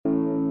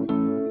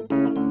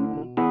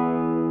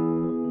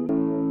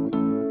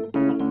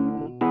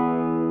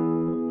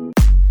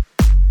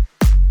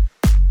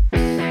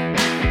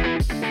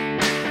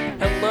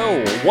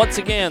Once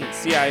again,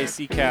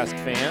 CIAC Cast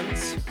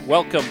fans,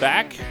 welcome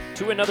back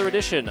to another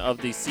edition of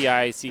the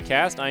CIAC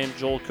Cast. I am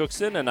Joel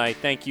Cookson, and I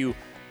thank you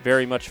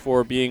very much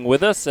for being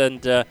with us.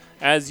 And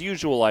as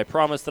usual, I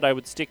promised that I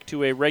would stick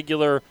to a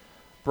regular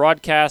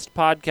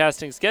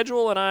podcasting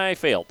schedule, and I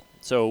failed.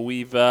 So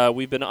we've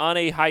been on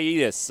a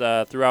hiatus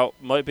throughout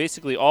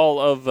basically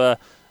all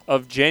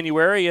of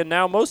January and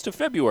now most of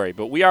February.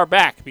 But we are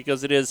back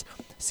because it is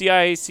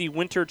CIAC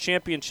Winter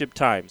Championship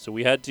time. So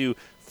we had to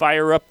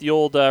fire up the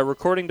old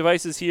recording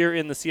devices here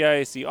in the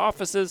CIAC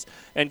offices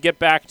and get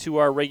back to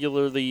our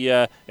regularly,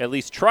 at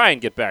least try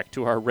and get back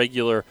to our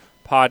regular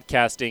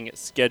podcasting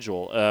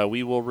schedule.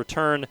 We will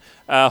return,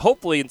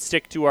 hopefully, and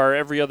stick to our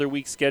every other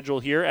week schedule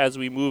here as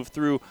we move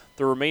through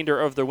the remainder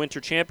of the Winter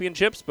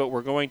Championships, but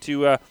we're going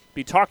to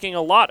be talking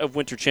a lot of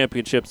Winter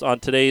Championships on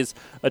today's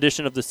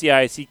edition of the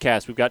CIAC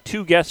Cast. We've got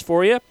two guests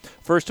for you.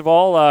 First of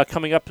all,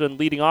 coming up and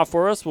leading off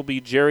for us will be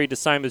Jerry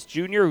DeSimus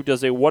Jr., who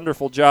does a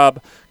wonderful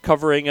job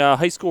covering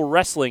high school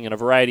wrestling in a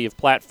variety of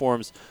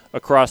platforms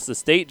across the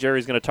state.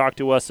 Jerry's going to talk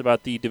to us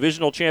about the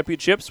divisional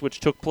championships, which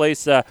took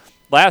place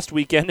last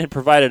weekend and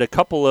provided a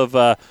couple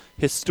of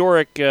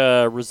historic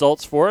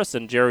results for us,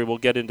 and Jerry will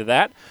get into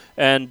that.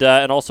 And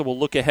also we'll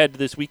look ahead to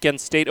this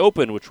weekend's State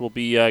Open, which will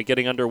be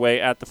getting underway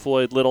at the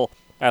Floyd Little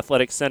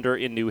Athletic Center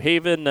in New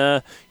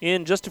Haven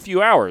in just a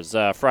few hours.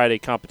 Friday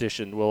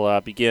competition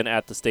will begin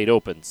at the State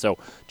Open. So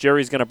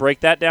Jerry's going to break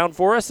that down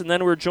for us, and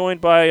then we're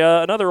joined by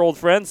another old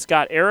friend,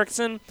 Scott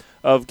Erickson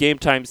of Game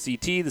Time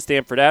CT, the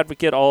Stanford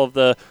Advocate, all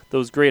of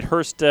those great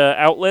Hearst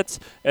outlets.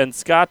 And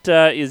Scott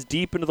is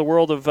deep into the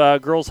world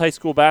of girls high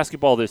school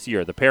basketball this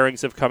year. The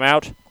pairings have come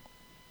out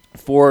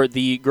for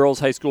the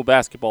girls high school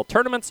basketball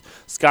tournaments.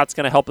 Scott's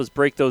going to help us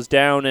break those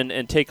down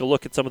and take a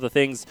look at some of the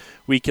things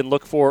we can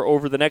look for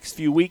over the next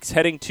few weeks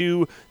heading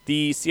to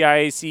the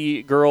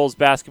CIAC Girls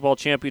Basketball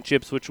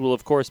Championships, which will,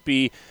 of course,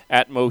 be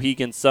at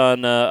Mohegan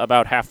Sun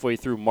about halfway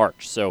through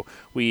March. So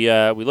we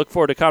look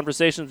forward to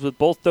conversations with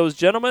both those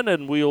gentlemen,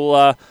 and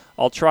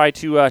I'll try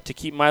to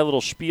keep my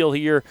little spiel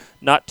here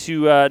not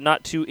too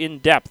in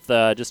depth.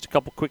 Just a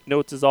couple quick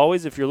notes as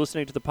always. If you're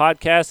listening to the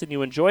podcast and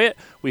you enjoy it,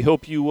 we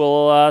hope you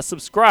will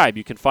subscribe.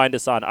 You can find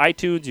us on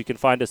iTunes. You can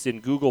find us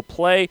in Google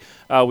Play.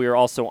 We are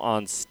also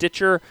on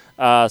Stitcher.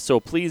 So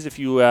please, if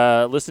you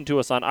listen to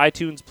us on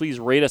iTunes,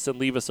 please rate us and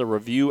leave us a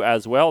review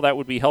as well. That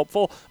would be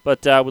helpful.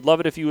 But would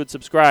love it if you would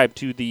subscribe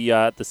to the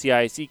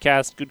CIAC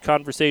Cast. Good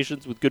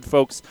conversations with good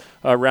folks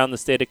around the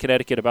state of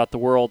Connecticut about the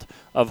world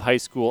of high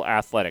school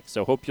athletics.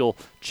 So hope you'll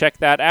check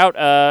that out.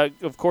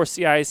 Of course,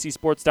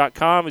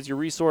 CIACsports.com is your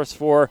resource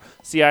for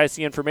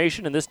CIAC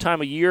information. And this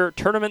time of year,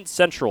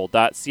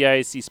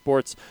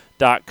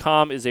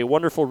 tournamentscentral.CIACsports.com is a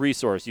wonderful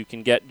resource. You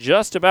can get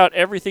just about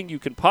everything you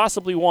can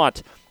possibly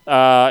want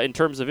in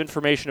terms of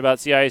information about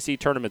CIAC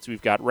tournaments.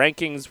 We've got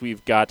rankings,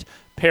 we've got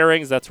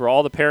pairings. That's where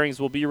all the pairings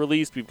will be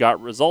released. We've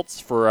got results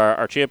for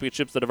our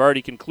championships that have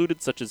already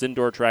concluded, such as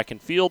indoor track and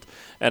field.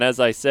 And as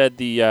I said,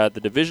 the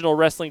divisional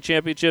wrestling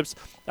championships,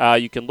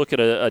 you can look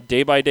at a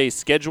day-by-day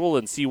schedule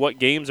and see what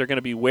games are going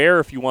to be where.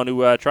 If you want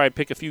to try and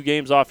pick a few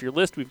games off your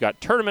list, we've got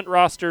tournament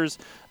rosters,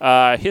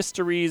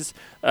 histories,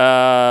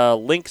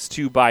 links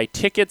to buy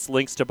tickets,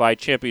 links to buy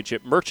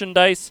championship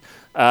merchandise,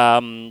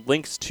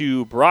 links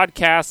to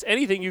broadcasts,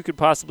 anything you could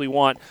possibly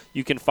want,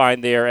 you can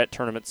find there at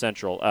Tournament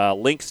Central.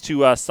 Links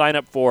to sign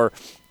up for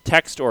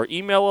text or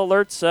email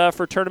alerts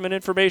for tournament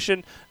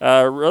information.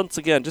 Once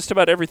again, just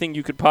about everything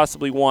you could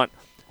possibly want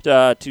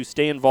to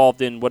stay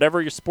involved in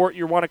whatever your sport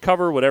you want to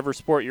cover, whatever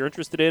sport you're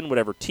interested in,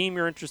 whatever team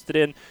you're interested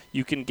in.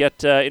 You can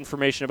get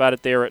information about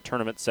it there at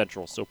Tournament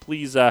Central. So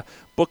please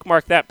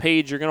bookmark that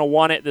page. You're going to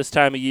want it this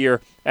time of year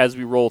as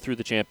we roll through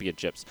the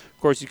championships. Of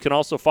course, you can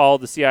also follow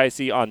the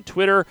CIAC on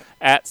Twitter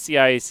at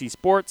CIAC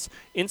Sports,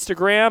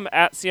 Instagram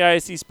at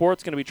CIAC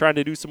Sports. Going to be trying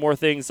to do some more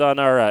things on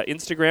our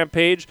Instagram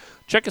page.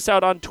 Check us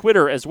out on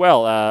Twitter as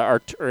well,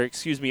 on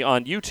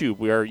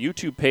YouTube. Our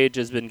YouTube page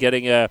has been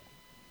getting a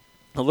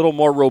little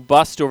more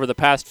robust over the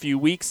past few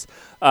weeks,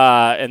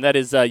 and that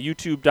is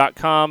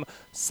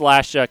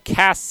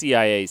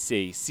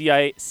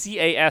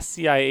youtube.com/CASCIAC,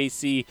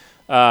 CASCIAC.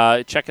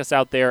 Check us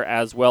out there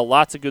as well.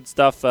 Lots of good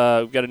stuff.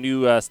 We've got a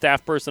new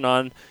staff person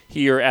on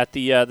here at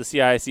the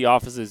CIAC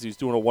offices who's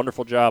doing a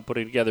wonderful job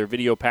putting together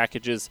video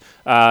packages.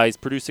 He's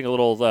producing a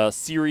little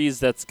series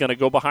that's going to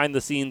go behind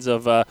the scenes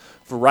of a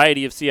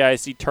variety of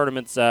CIAC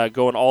tournaments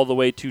going all the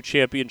way to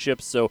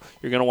championships, so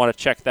you're going to want to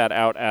check that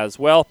out as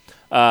well.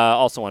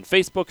 Also on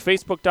Facebook,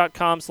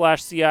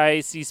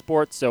 facebook.com/CIAC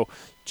Sports. So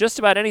just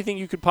about anything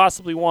you could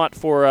possibly want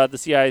for the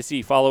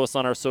CIAC. Follow us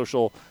on our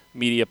social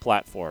media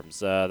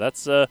platforms.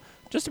 That's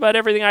just about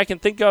everything I can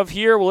think of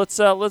here. Well,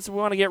 we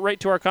want to get right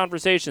to our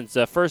conversations.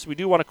 First, we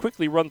do want to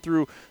quickly run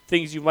through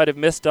things you might have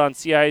missed on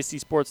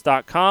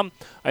CIACsports.com.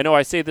 I know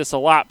I say this a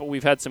lot, but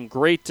we've had some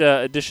great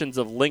editions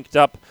of Linked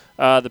Up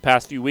the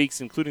past few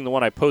weeks, including the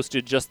one I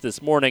posted just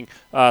this morning.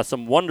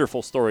 Some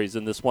wonderful stories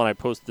in this one I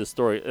posted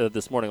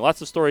this morning.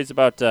 Lots of stories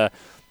about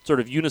sort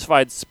of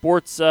unified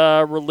sports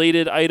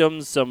related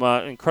items, some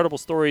incredible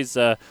stories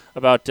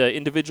about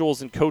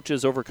individuals and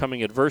coaches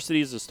overcoming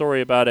adversities. A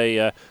story about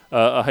a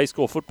high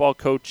school football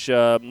coach,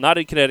 not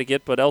in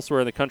Connecticut but elsewhere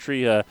in the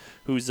country,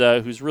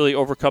 who's really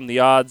overcome the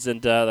odds,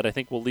 and that I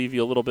think will leave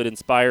you a little bit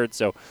inspired.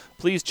 So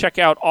please check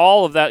out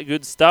all of that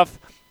good stuff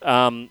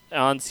on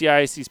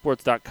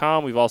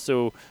CIACsports.com. We've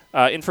also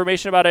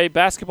information about a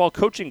basketball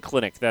coaching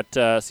clinic that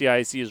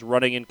CIAC is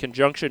running in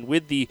conjunction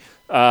with the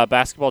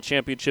basketball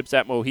championships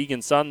at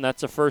Mohegan Sun.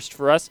 That's a first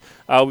for us.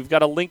 We've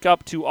got a link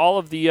up to all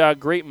of the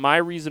great My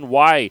Reason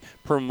Why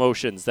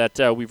promotions that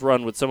we've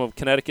run with some of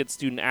Connecticut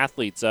student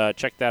athletes.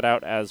 Check that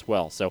out as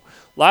well. So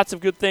lots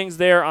of good things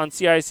there on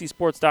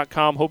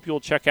CIACsports.com. Hope you'll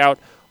check out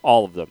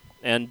all of them.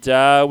 And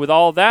with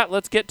all of that,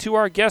 let's get to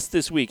our guest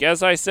this week.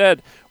 As I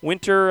said,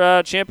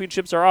 winter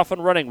championships are off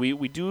and running.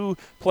 We do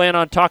plan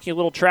on talking a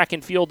little track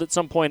and field at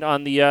some point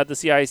on the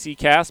CIAC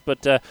cast,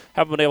 but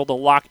haven't been able to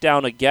lock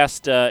down a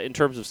guest in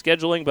terms of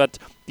scheduling. But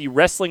the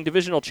wrestling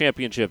divisional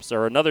championships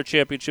are another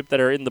championship that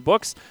are in the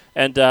books,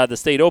 and the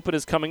state open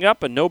is coming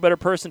up, and no better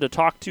person to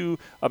talk to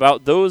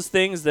about those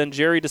things than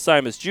Jerry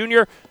DeSimas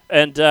Jr.,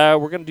 and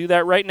we're going to do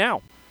that right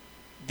now.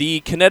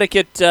 The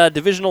Connecticut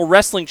Divisional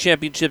Wrestling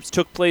Championships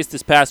took place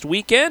this past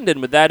weekend,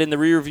 and with that in the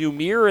rearview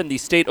mirror and the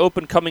State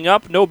Open coming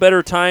up, no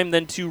better time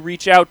than to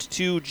reach out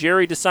to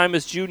Jerry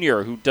DeSimas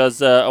Jr., who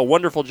does a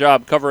wonderful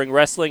job covering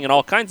wrestling and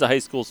all kinds of high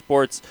school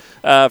sports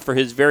for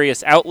his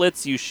various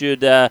outlets. You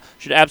should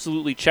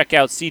absolutely check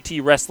out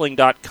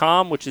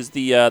ctwrestling.com, which is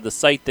the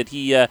site that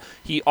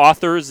he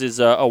authors, is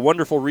a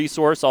wonderful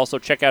resource. Also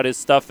check out his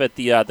stuff at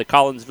the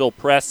Collinsville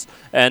Press,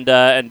 and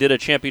did a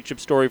championship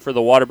story for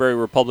the Waterbury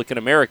Republican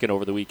American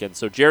over the weekend.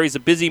 So Jerry's a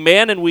busy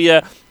man, and we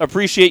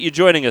appreciate you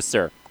joining us,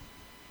 sir.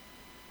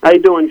 How you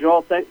doing,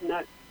 Joel?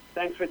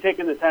 Thanks for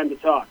taking the time to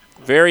talk.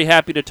 Very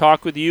happy to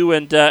talk with you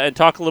and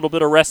talk a little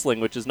bit of wrestling,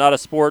 which is not a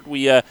sport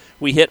we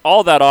hit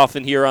all that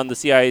often here on the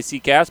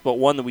CIAC cast, but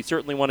one that we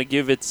certainly want to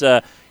give its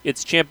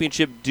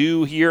championship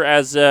due here,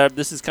 as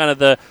this is kind of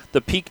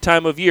the peak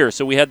time of year.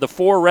 So we had the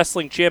 4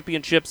 wrestling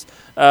championships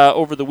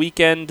over the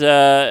weekend.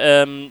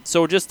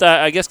 So just,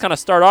 I guess, kind of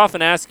start off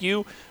and ask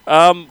you,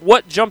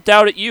 what jumped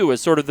out at you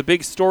as sort of the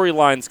big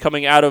storylines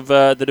coming out of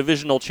the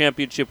divisional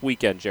championship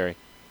weekend, Jerry?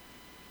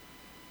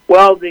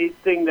 Well, the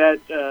thing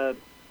that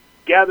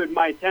gathered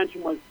my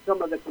attention was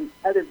some of the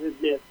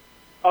competitiveness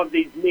of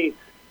these meets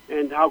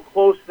and how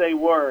close they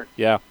were.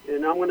 Yeah.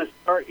 And I'm going to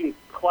start in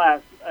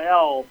Class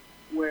L,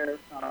 where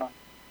for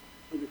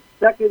the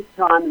second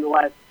time in the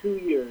last 2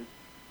 years,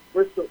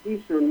 Bristol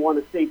Eastern won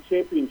a state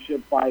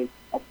championship by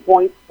a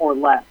point or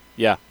less.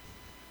 Yeah.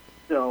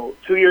 So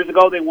 2 years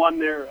ago, they won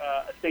their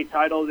state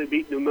title. They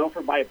beat New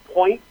Milford by a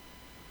point.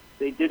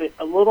 They did it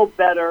a little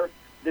better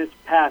this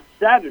past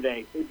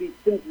Saturday. They beat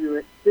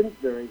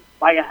Simsbury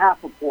by a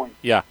half a point.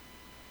 Yeah.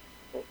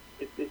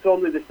 It's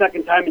only the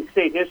second time in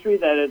state history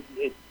that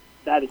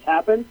that has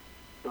happened.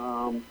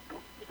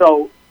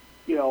 So,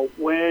 you know,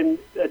 when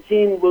a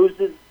team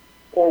loses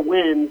or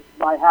wins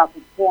by half a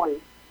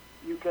point,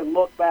 you can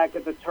look back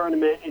at the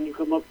tournament and you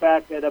can look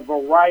back at a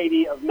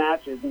variety of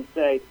matches and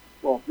say,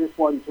 well, if this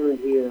one turned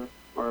here,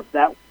 or if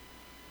that,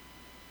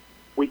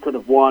 we could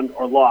have won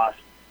or lost.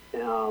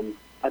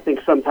 I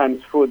think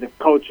sometimes for the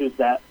coaches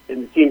that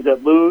and the teams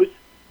that lose,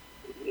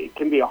 it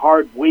can be a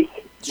hard week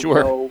to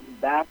go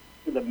back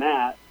to the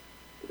mat,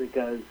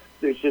 because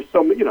there's just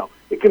so many, you know,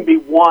 it can be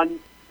one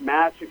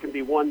match, it can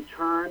be one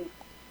turn,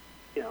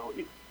 you know,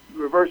 you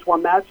reverse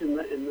one match and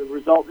the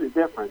result is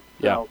different.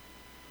 Yeah.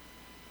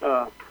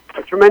 So,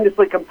 a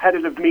tremendously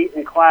competitive meet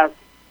in Class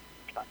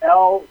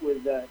L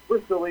with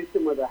Bristol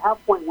Eastern with a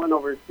half-point win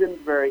over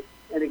Simsbury,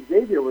 and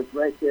Xavier was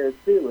right there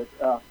too with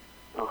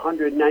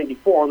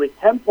 194, only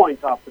 10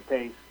 points off the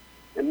pace,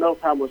 and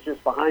Milltown was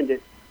just behind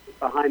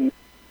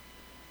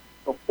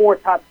the 4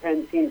 top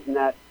 10 teams in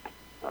that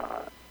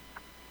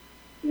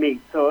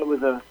meet. So it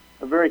was a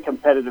very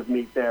competitive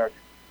meet there.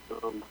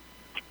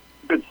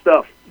 Good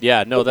stuff.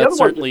 Yeah, no, that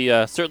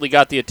certainly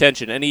got the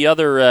attention. Any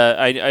other?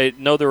 I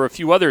know there were a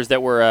few others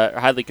that were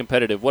highly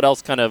competitive. What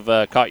else kind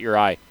of caught your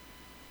eye?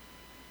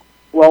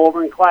 Well,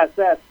 over in Class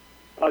S,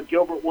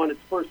 Gilbert won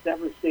its first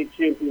ever state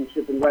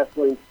championship in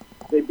wrestling.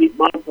 They beat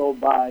Montville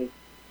by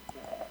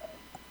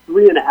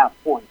 3.5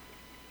 points.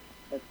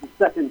 That's the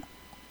second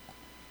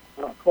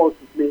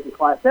closest meet in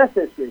Class S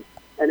history.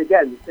 And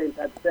again, the same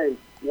type of thing.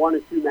 1 or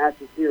 2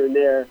 matches here and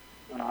there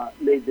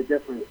made the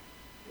difference.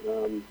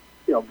 You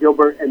know,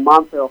 Gilbert and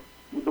Montville,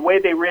 the way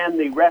they ran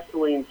the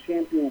wrestling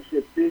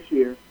championship this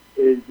year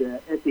is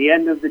at the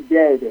end of the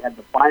day, they had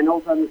the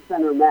finals on the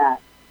center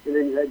mat, and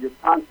then you had your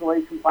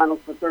consolation finals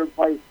for third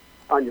place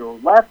on your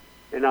left,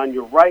 and on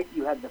your right,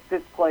 you had the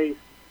 5th place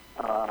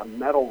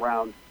medal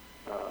round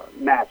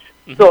match.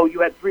 Mm-hmm. So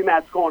you had 3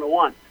 matches going at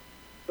once.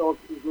 So it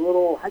was a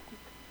little hectic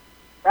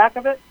back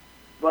of it,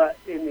 but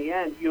in the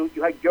end, you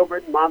had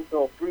Gilbert and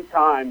Montville 3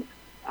 times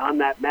on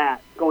that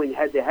mat going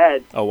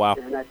head-to-head. Oh, wow.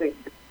 And I think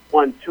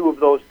won 2 of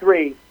those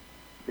 3.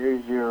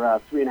 There's your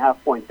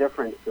 3.5 point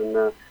difference in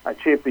a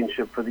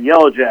championship for the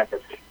Yellow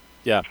Jackets.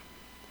 Yeah.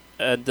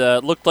 And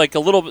looked like a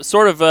little bit,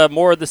 sort of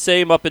more of the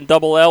same up in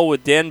Double L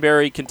with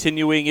Danbury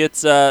continuing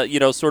its,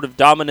 sort of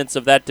dominance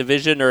of that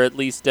division, or at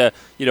least,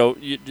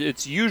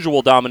 its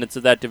usual dominance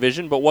of that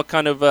division. But what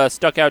kind of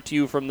stuck out to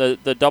you from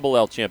the Double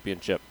L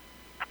championship?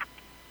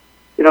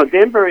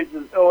 Danbury's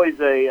is always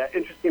a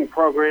interesting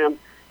program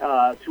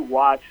to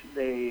watch.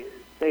 They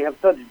have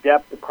such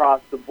depth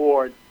across the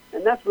board,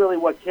 and that's really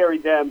what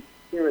carried them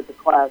here at the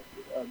Class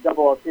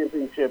Double L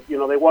championship.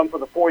 They won for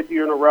the fourth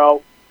year in a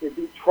row. They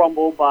beat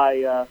Trumbull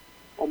by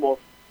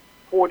almost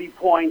 40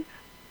 points.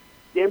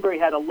 Danbury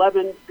had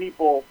 11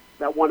 people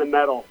that won a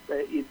medal.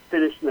 It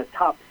finished in the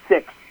top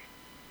 6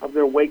 of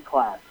their weight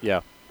class.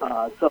 Yeah.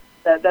 So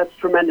that's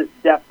tremendous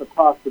depth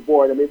across the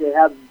board. I mean, they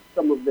have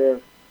some of their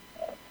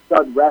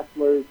stud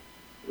wrestlers.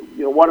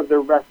 One of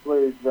their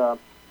wrestlers,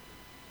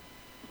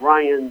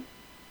 Ryan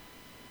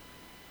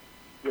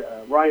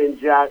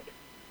Jack,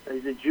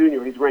 he's a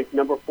junior. He's ranked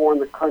number 4 in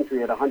the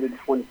country at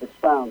 126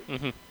 pounds.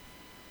 Mm-hmm.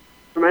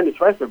 Tremendous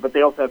wrestler, but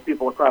they also have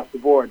people across the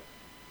board.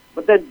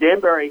 But then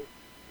Danbury,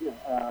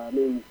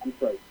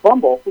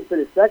 Trumbull, who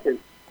finished second,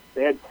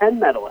 they had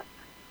 10 medalists.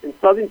 And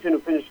Southington, who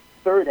finished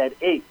third, had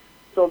 8.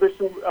 So there's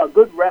some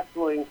good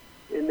wrestling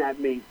in that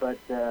meet, but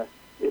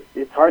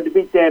it's hard to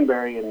beat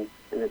Danbury, and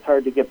it's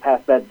hard to get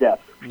past that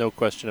depth. No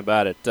question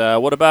about it.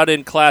 What about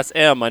in Class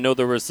M? I know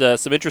there was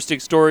some interesting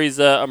stories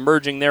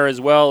emerging there as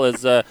well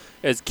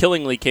as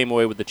Killingly came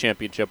away with the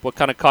championship. What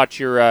kind of caught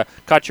your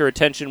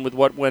attention with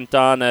what went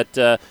on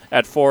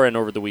at Foreign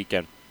over the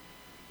weekend?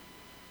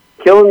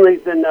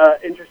 Killingly's an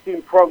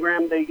interesting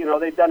program.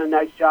 They've done a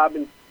nice job,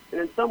 and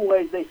in some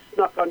ways they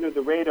snuck under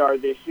the radar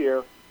this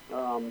year.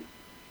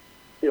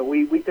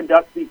 We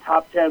conduct the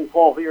top 10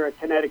 poll here at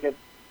Connecticut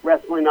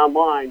Wrestling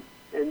Online,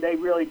 and they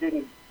really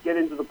didn't get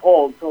into the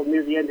poll until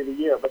near the end of the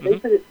year. But they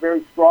finished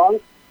very strong.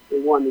 They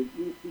won the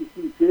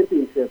ECC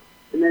championship,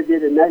 and they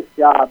did a nice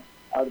job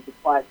out of the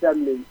Class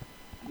M meet.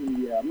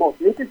 The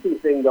most interesting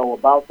thing, though,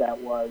 about that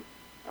was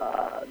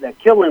that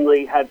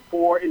Killingly had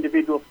 4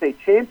 individual state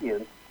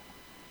champions.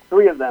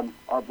 3 of them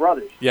are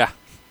brothers. Yeah.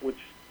 Which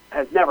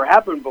has never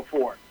happened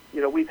before.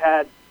 We've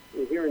had,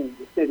 here in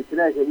the state of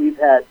Connecticut, we've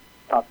had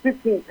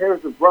 15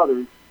 pairs of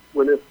brothers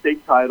win a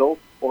state title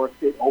or a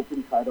state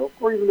open title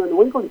or even a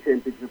New England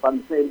championship on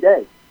the same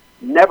day.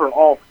 Never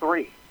all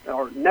 3,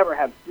 or never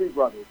have 3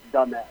 brothers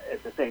done that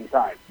at the same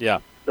time. Yeah.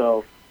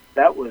 So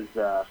that was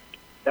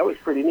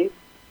pretty neat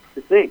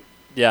to see.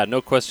 Yeah,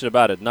 no question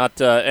about it. Not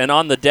and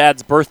on the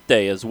dad's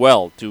birthday as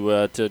well,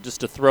 to just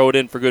to throw it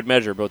in for good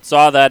measure. But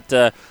saw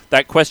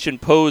that question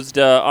posed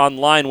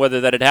online whether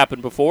that had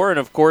happened before, and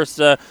of course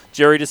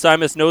Jerry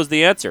DeSimus knows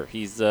the answer.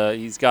 He's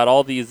got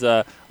all these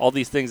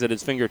things at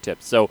his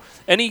fingertips. So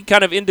any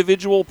kind of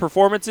individual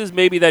performances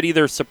maybe that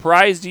either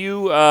surprised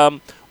you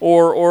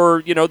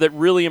or that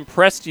really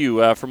impressed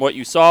you from what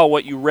you saw,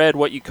 what you read,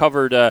 what you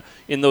covered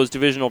in those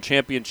divisional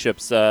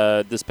championships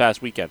this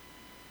past weekend.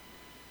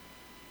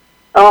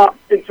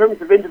 In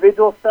terms of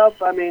individual stuff,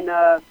 I'll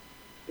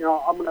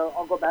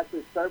go back to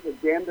the start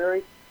with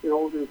Danbury.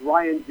 There's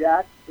Ryan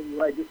Jack,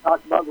 who I just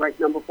talked about,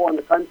 ranked number 4 in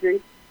the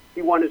country.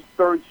 He won his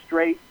 3rd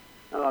straight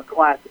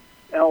Class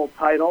L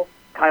title.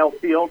 Kyle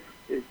Fields,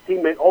 his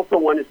teammate, also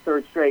won his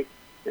 3rd straight.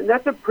 And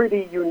that's a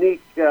pretty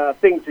unique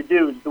thing to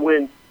do, is to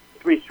win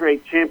 3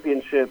 straight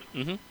championships.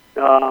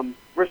 Mm-hmm.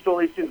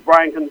 Bristol Eastern's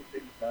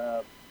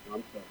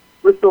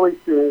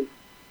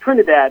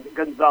Trinidad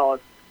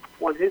Gonzalez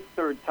won his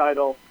 3rd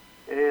title.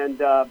 And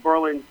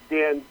Berlin's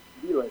Dan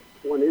Bielis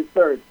won his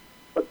 3rd.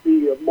 But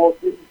the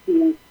most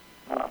interesting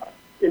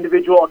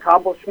individual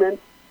accomplishment,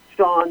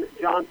 Sean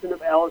Johnson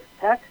of Ellis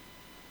Tech,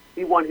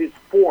 he won his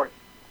 4th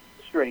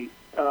straight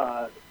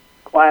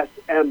Class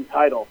M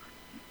title.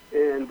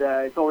 And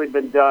it's only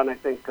been done, I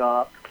think,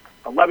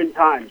 11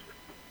 times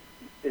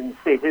in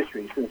state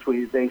history since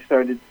they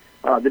started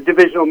the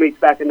divisional meets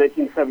back in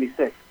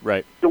 1976.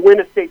 Right. To win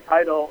a state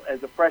title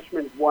as a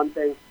freshman is one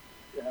thing.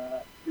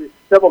 There's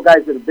several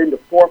guys that have been to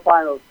 4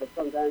 finals, but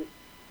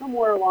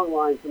somewhere along the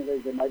line,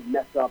 sometimes they might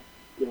mess up,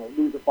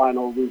 lose a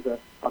final, lose a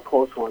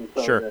close one.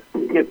 So sure.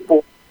 To get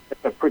 4,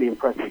 that's a pretty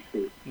impressive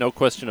feat. No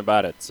question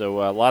about it. So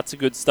lots of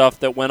good stuff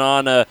that went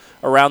on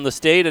around the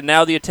state, and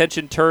now the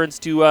attention turns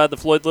to the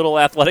Floyd Little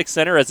Athletic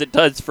Center, as it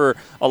does for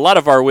a lot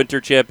of our winter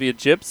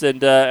championships,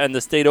 and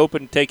the state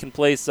open taking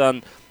place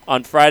on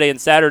Friday and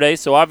Saturday.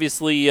 So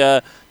obviously,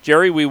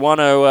 Jerry, we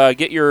want to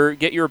get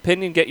your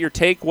opinion, get your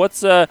take.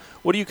 What are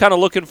you kind of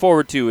looking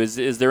forward to?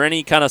 Is there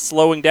any kind of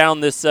slowing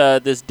down this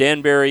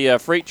Danbury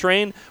freight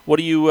train? What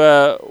are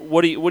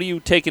you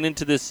taking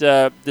into this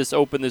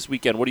open this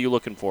weekend? What are you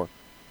looking for?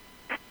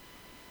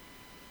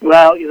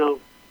 Well,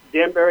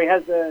 Danbury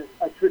has a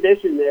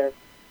tradition there.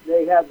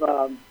 They have,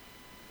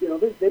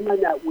 they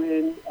might not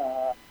win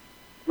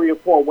 3 or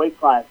 4 weight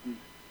classes,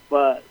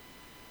 but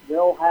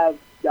they'll have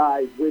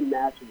guys win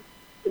matches.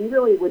 And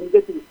really, when you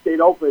get to the state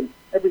open,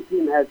 every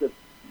team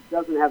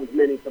doesn't have as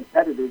many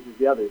competitors as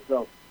the others.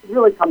 So it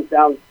really comes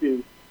down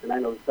to, and I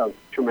know it sounds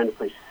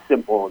tremendously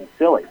simple and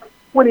silly,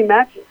 winning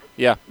matches.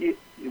 Yeah. You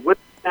win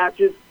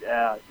matches,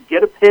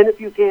 get a pin if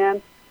you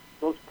can.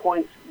 Those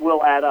points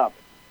will add up.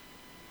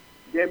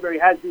 Danbury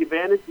has the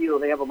advantage.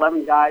 They have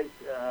 11 guys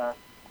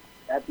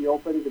at the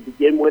Open to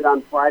begin with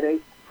on Friday.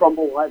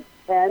 Trumbull has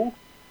 10.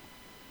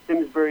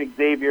 Simsbury,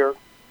 Xavier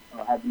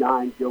have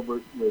 9.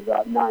 Gilbert with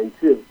 9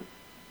 too.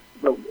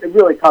 So it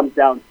really comes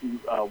down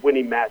to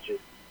winning matches.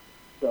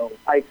 So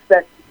I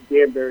expect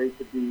Danbury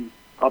to be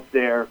up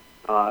there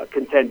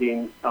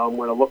contending. I'm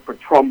going to look for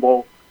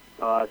Trumbull,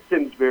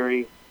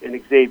 Simsbury, and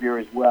Xavier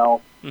as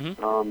well.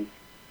 Mm-hmm.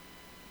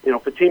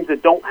 For teams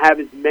that don't have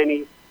as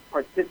many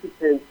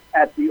participants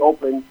at the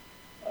Open,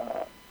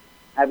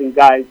 having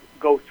guys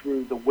go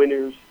through the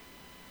winners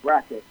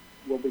bracket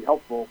will be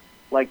helpful.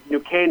 Like New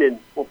Canaan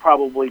will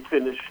probably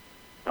finish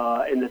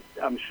in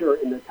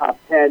the top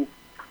 10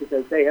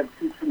 because they have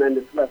 2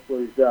 tremendous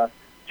wrestlers.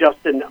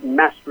 Justin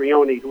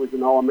Mastrioni, who was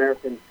an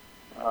All-American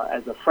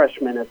as a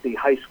freshman at the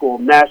high school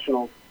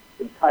nationals,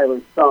 and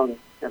Tyler Sung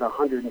at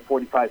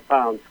 145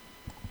 pounds.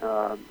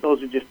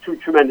 Those are just 2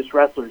 tremendous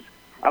wrestlers.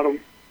 I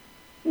don't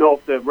know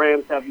if the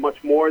Rams have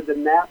much more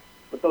than that,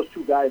 but those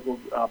 2 guys will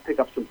pick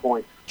up some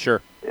points.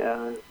 Sure.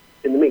 In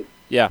the meet.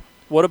 Yeah.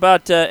 What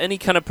about any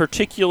kind of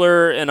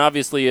particular, and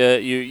obviously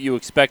you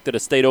expect at a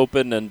state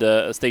open and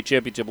a state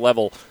championship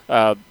level,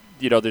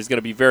 there's going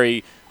to be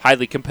very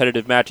highly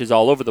competitive matches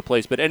all over the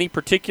place, but any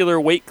particular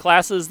weight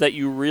classes that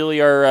you really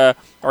are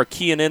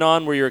keying in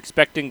on where you're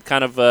expecting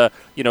kind of,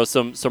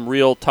 some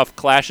real tough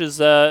clashes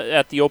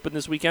at the Open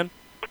this weekend?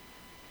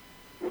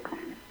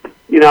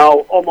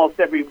 Almost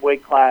every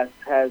weight class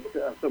has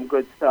some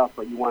good stuff,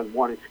 but you want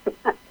one or two.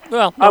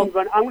 Well,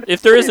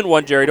 if there isn't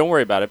one, Jerry, don't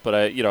worry about it. But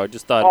I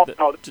just thought.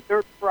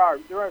 There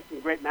are some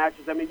great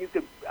matches. I mean,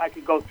 I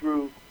could go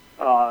through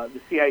the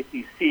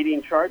CIAC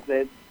seeding chart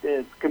that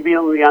is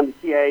conveniently on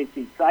the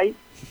CIAC site,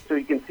 so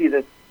you can see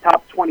the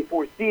top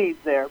 24 seeds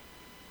there.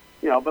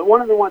 But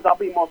one of the ones I'll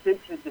be most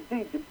interested to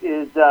see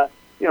is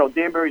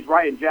Danbury's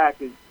Ryan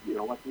Jack is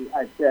like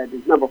I said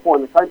is number 4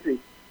 in the country.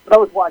 But I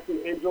was watching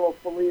Angelo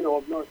Foligno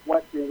of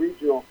Northwestern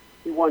Regional.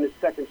 He won his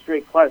 2nd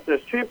straight Class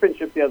S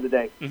championship the other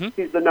day. Mm-hmm.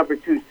 He's the number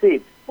 2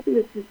 seed. I'll be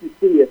interested to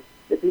see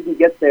if he can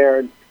get there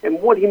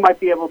and what he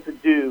might be able to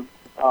do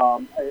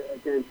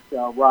against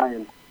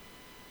Ryan.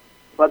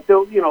 But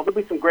there'll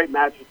be some great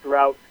matches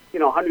throughout.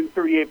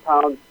 138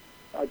 pounds,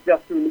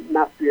 Justin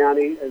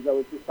Mastriani, as I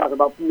was just talking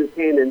about from New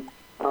Canaan,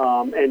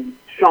 and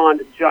Sean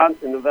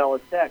Johnson of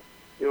Ellis Tech.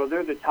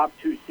 They're the top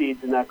 2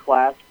 seeds in that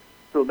class.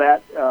 So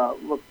that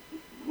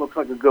looks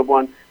like a good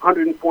one.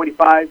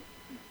 145,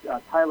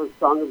 Tyler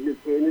Sung of New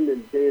Canaan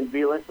and Dan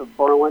Vilas of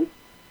Berlin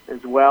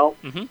as well.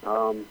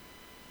 Mm-hmm.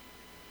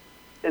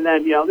 And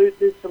then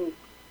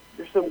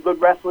there's some good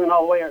wrestling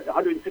all the way.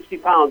 160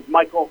 pounds,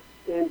 Michael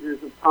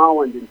Andrews of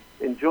Holland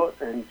and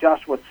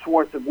Joshua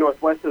Schwartz of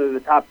Northwestern are the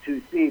top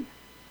 2 seeds.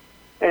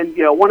 And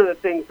one of the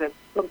things that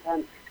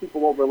sometimes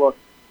people overlook,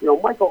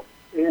 Michael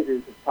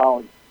Andrews of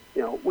Holland,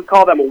 we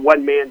call them a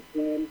one-man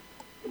team.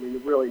 I mean,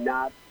 they're really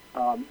not.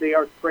 They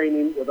are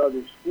training with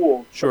other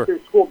schools. Sure. But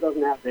their school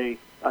doesn't have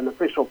an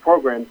official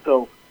program,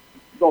 so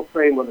they'll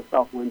train with a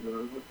South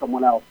Windsor or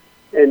someone else.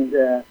 And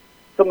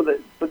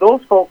for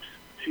those folks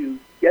to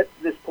get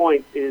to this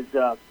point is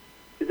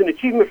an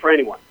achievement for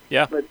anyone.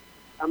 Yeah. But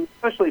I'm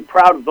especially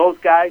proud of those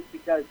guys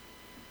because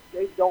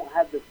they don't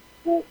have the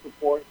school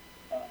support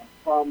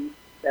from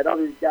that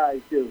other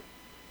guys do.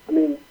 I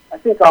mean, I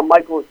think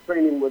Michael is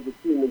training with the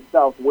team in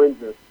South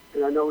Windsor,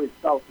 and I know his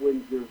South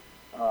Windsor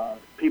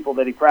people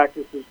that he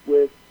practices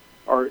with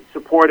are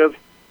supportive,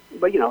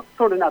 but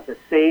sort of not the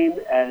same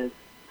as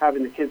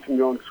having the kids from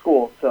your own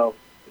school. So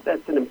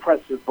that's an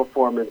impressive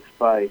performance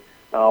by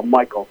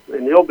Michael,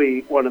 and he'll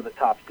be one of the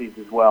top seeds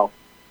as well.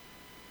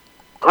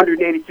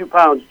 182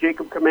 pounds,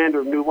 Jacob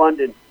Commander of New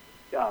London,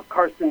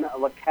 Carson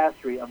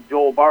Lacastri of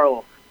Joel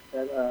Barlow.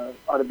 That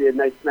ought to be a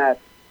nice match.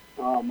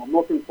 I'm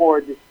looking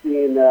forward to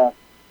seeing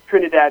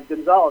Trinidad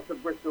Gonzalez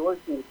of Bristol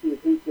Ocean to see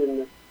if he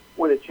can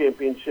win a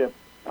championship.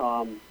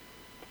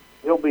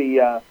 He'll be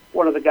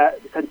one of the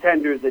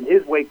contenders in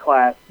his weight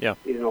class. Yeah.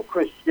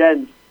 Chris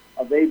Jens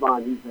of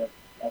Avon, he's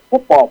a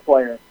football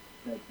player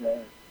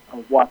that I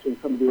was watching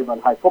some of the Avon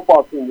High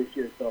football team this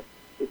year, so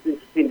it's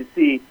interesting to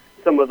see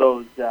some of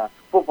those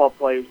football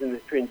players in the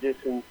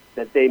transition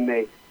that they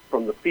make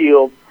from the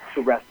field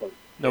to wrestling.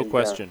 No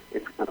question.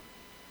 It's kind of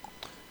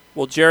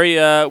Well, Jerry,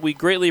 we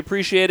greatly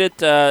appreciate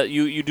it.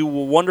 You do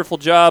a wonderful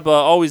job.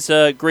 Always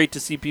great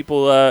to see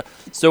people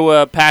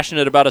so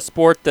passionate about a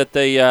sport that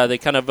they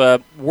kind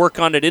of work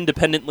on it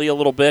independently a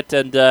little bit.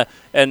 And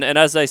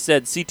as I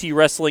said,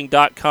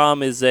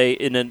 ctwrestling.com is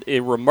a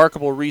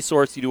remarkable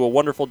resource. You do a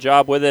wonderful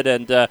job with it,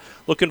 and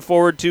looking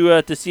forward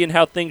to seeing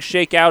how things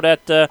shake out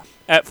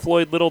at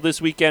Floyd Little this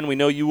weekend. We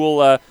know you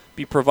will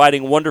be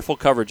providing wonderful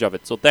coverage of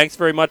it. So thanks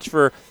very much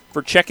for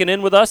checking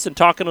in with us and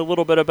talking a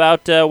little bit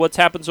about what's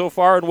happened so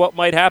far and what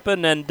might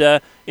happen,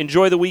 and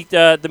enjoy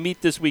the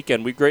meet this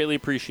weekend. We greatly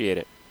appreciate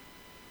it.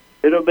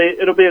 It'll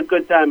be a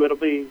good time. It'll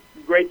be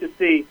great to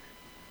see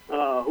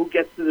who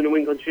gets to the New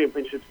England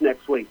Championships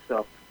next week.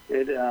 So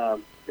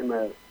I'm going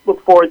to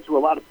look forward to a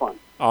lot of fun.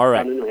 All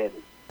right. Down in New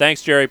Haven.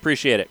 Thanks, Jerry.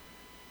 Appreciate it.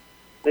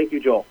 Thank you,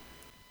 Joel.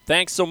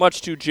 Thanks so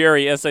much to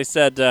Jerry. As I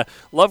said,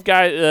 love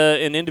guys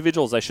and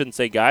individuals. I shouldn't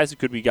say guys. It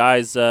could be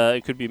guys.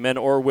 It could be men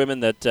or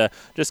women that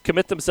just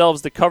commit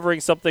themselves to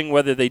covering something,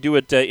 whether they do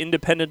it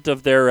independent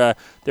of their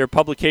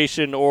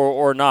publication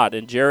or not.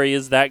 And Jerry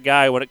is that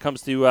guy when it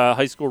comes to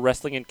high school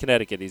wrestling in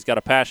Connecticut. He's got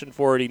a passion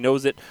for it. He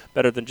knows it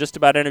better than just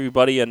about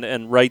everybody,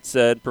 and writes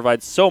and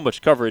provides so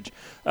much coverage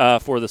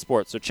for the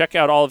sport. So check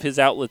out all of his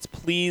outlets,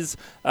 please.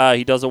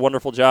 He does a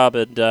wonderful job,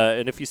 and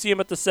if you see him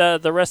at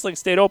the Wrestling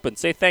State Open,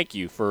 say thank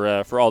you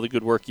for all the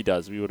good work he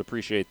does. We would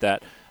appreciate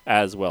that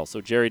as well.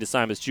 So Jerry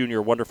DeSimas Jr.,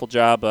 wonderful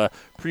job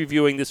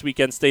previewing this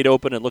weekend State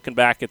Open and looking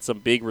back at some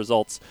big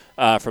results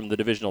from the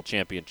divisional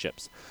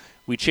championships.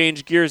 We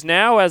change gears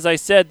now. As I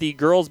said, the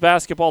girls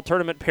basketball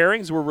tournament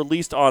pairings were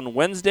released on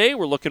Wednesday.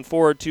 We're looking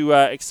forward to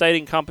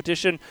exciting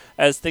competition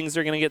as things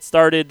are going to get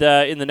started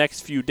in the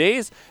next few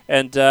days.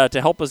 And to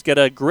help us get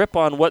a grip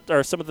on what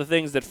are some of the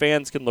things that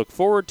fans can look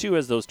forward to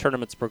as those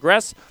tournaments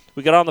progress,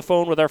 we got on the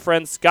phone with our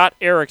friend Scott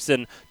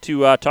Erickson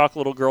to talk a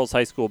little girls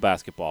high school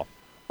basketball.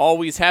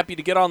 Always happy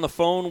to get on the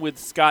phone with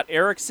Scott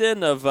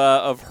Erickson of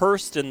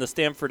Hearst and the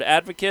Stamford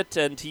Advocate,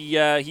 and he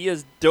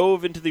has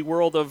dove into the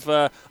world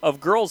of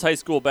girls high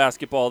school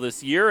basketball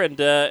this year,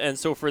 and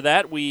so for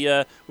that we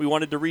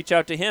wanted to reach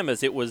out to him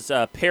as it was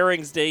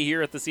pairings day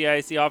here at the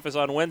CIAC office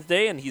on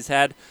Wednesday, and he's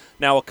had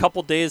now a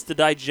couple days to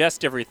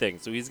digest everything,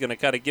 so he's going to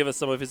kind of give us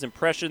some of his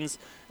impressions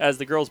as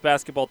the girls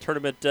basketball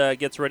tournament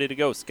gets ready to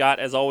go. Scott,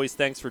 as always,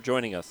 thanks for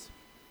joining us.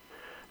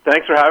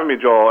 Thanks for having me,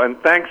 Joel, and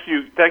thank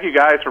you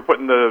guys for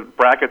putting the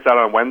brackets out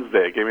on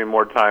Wednesday. It gave me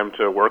more time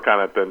to work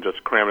on it than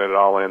just cramming it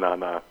all in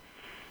on a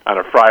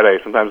Friday.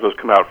 Sometimes those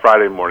come out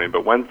Friday morning,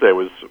 but Wednesday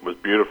was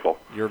beautiful.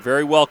 You're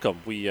very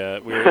welcome. We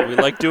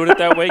like doing it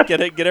that way.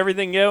 Get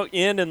everything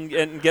in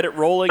and get it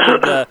rolling.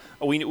 And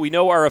we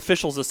know our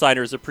officials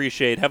assigners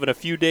appreciate having a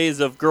few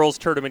days of girls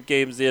tournament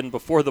games in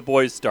before the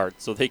boys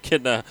start, so they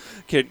can get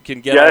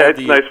all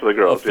the nice for the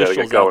girls.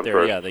 officials out there.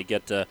 First. Yeah, they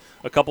get a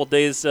couple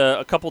days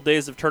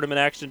of tournament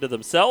action to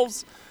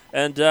themselves.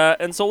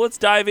 And so let's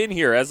dive in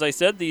here. As I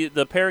said, the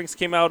pairings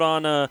came out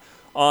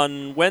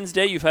on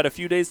Wednesday. You've had a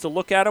few days to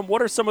look at them.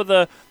 What are some of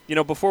the,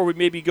 before we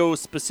maybe go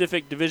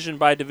specific division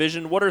by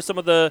division, what are some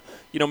of the,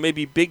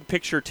 maybe big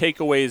picture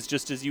takeaways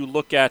just as you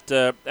look at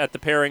the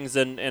pairings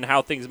and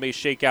how things may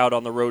shake out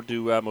on the road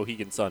to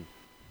Mohegan Sun?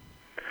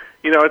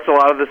 It's a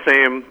lot of the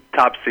same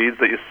top seeds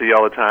that you see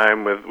all the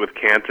time with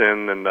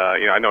Canton, and,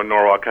 I know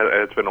Norwalk,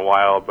 it's been a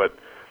while, but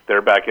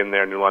they're back in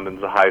there. New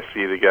London's a high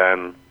seed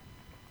again.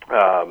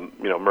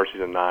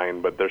 Mercy's a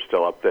 9, but they're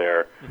still up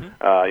there.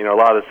 Mm-hmm. A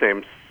lot of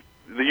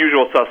the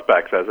usual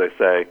suspects, as they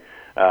say,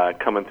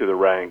 coming through the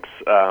ranks.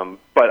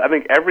 But I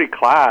think every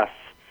class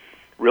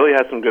really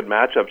has some good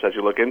matchups as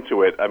you look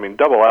into it. I mean,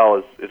 Double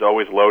L is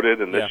always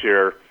loaded, and this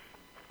year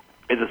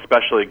is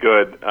especially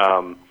good,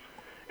 and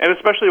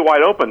especially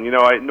wide open.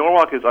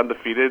 Norwalk is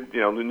undefeated.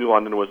 New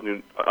London was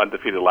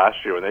undefeated last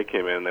year when they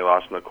came in, and they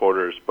lost in the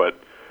quarters, but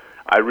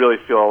I really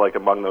feel like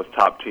among those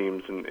top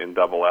teams in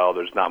Double L,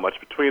 there's not much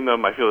between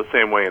them. I feel the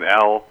same way in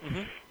L.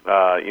 Mm-hmm.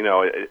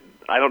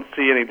 I don't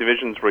see any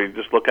divisions where you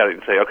just look at it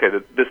and say, okay,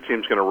 this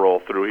team's going to roll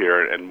through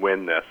here and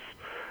win this.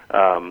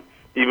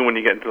 Even when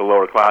you get into the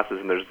lower classes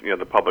and there's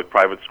the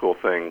public-private school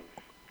thing,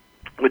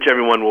 which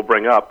everyone will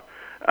bring up,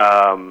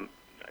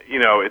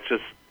 it's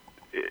just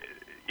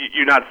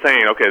you're not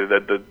saying, okay,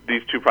 that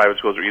these two private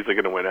schools are easily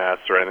going to win S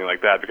or anything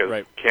like that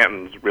because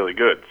Canton's really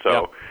good.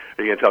 So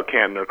you're going to tell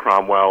Canton or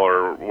Cromwell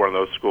or one of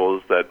those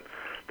schools that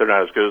they're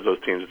not as good as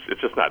those teams.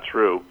 It's just not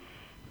true.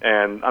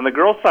 And on the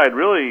girls' side,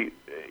 really,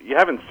 you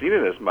haven't seen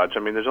it as much. I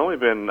mean, there's only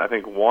been, I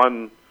think,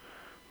 one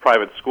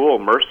private school,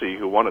 Mercy,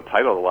 who won a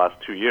title the last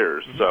 2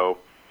 years. Mm-hmm. So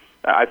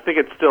I think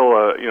it's still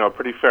a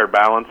pretty fair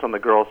balance on the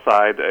girls'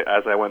 side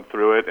as I went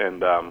through it.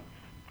 And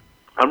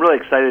I'm really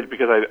excited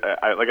because,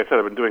 I like I said,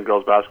 I've been doing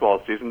girls' basketball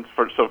all season.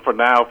 So for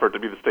now, for it to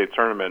be the state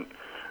tournament,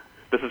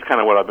 this is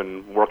kind of what I've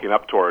been working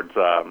up towards.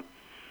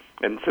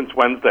 And since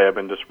Wednesday, I've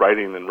been just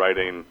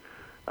writing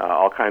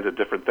all kinds of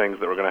different things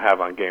that we're going to have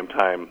on Game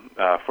Time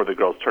for the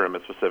girls'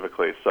 tournament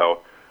specifically.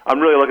 So I'm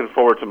really looking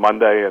forward to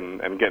Monday and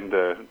getting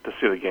to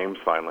see the games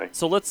finally.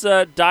 So let's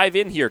dive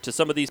in here to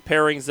some of these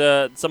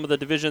pairings, some of the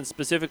divisions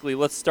specifically.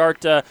 Let's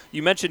start,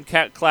 you mentioned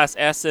Class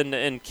S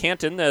and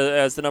Canton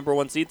as the number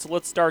one seed, so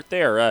let's start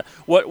there.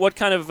 What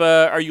kind of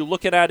are you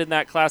looking at in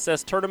that Class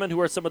S tournament? Who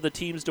are some of the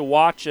teams to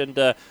watch?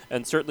 And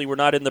certainly we're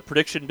not in the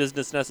prediction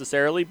business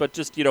necessarily, but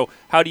just,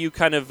 how do you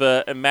kind of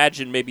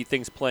imagine maybe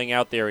things playing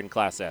out there in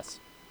Class S?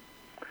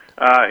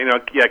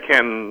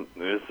 Canton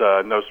is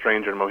no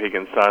stranger to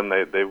Mohegan Sun.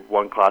 They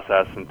won Class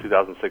S in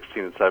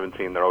 2016 and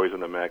 17. They're always in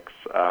the mix.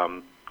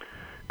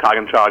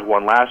 Coggins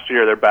won last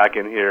year. They're back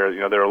in here.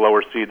 They're a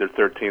lower seed. They're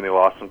 13. They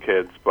lost some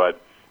kids, but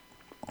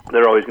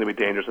they're always going to be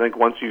dangerous. I think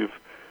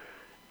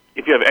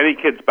if you have any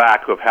kids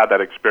back who have had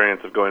that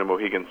experience of going to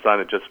Mohegan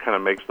Sun, it just kind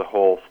of makes the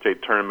whole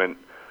state tournament.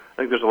 I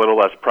think there's a little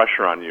less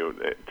pressure on you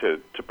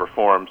to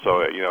perform.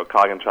 So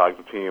Coggins is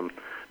a team.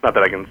 Not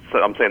that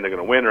I'm saying they're going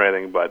to win or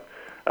anything, but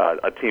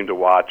a team to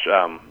watch.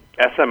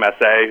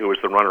 SMSA, who was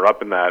the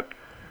runner-up in that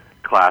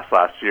class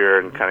last year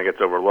and kind of gets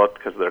overlooked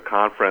because of their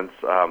conference.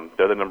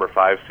 They're the number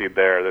 5 seed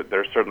there.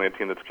 They're certainly a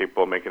team that's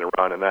capable of making a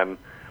run. And then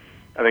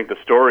I think the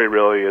story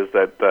really is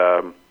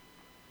that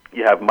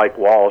you have Mike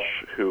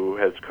Walsh, who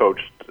has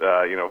coached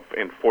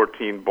in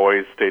 14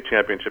 boys state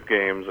championship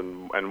games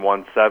and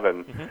won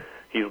 7. Mm-hmm.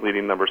 He's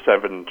leading number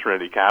 7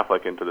 Trinity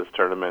Catholic into this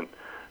tournament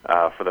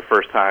for the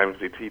first time.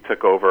 He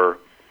took over.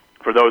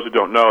 For those who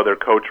don't know, their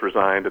coach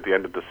resigned at the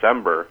end of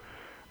December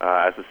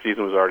as the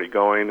season was already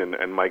going,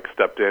 and Mike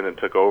stepped in and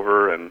took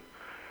over, and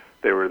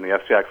they were in the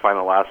FCIAC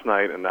final last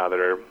night, and now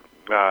they're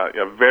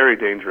a very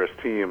dangerous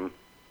team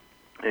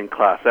in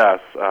Class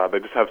S. They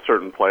just have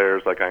certain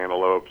players like Ayanna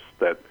Lopes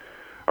that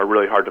are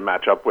really hard to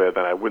match up with,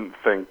 and I wouldn't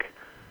think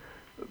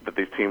that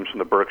these teams from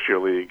the Berkshire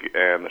League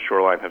and the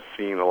Shoreline have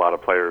seen a lot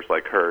of players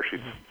like her.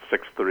 She's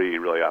 6'3",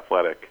 really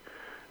athletic.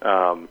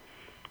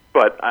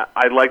 But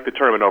I like the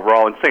tournament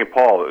overall. And St.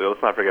 Paul,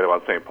 let's not forget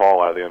about St.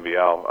 Paul out of the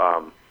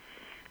NVL.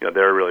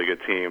 They're a really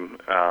good team.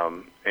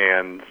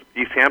 And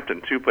East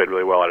Hampton, too, played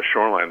really well out of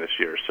Shoreline this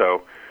year.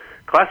 So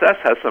Class S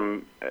has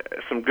some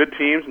good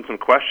teams and some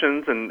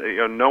questions, and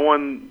no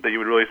one that you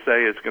would really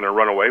say is going to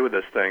run away with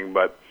this thing.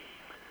 But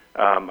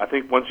I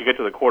think once you get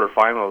to the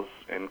quarterfinals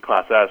in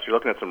Class S, you're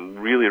looking at some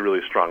really,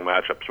 really strong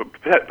matchups,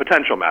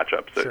 potential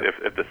matchups, sure,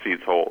 if the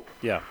seeds hold.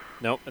 Yeah.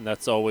 Nope, and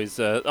that's always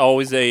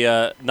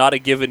a not a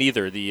given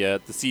either.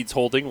 The seeds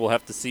holding, we'll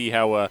have to see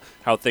how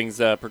things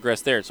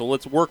progress there. So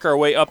let's work our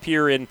way up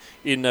here in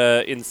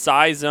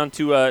size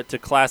onto to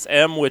Class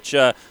M, which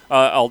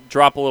I'll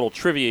drop a little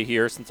trivia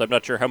here since I'm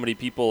not sure how many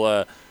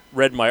people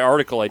read my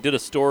article. I did a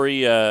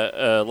story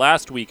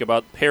last week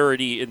about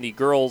parity in the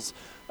girls'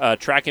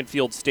 track and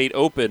field state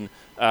open.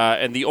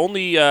 And the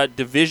only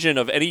division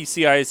of any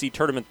CISE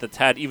tournament that's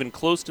had even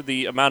close to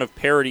the amount of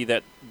parity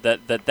that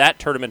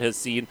tournament has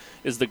seen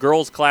is the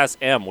girls' Class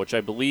M, which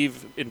I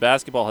believe in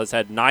basketball has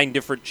had 9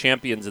 different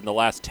champions in the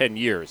last 10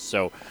 years.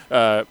 So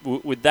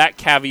with that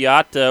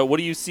caveat, what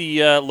do you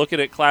see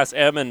looking at Class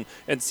M and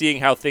seeing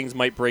how things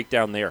might break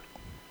down there?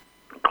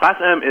 Class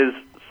M is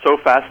so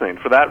fascinating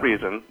for that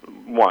reason.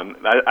 One,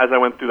 as I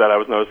went through that, I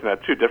was noticing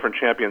that 2 different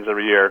champions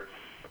every year.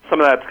 Some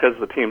of that's because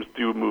the teams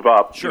do move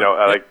up.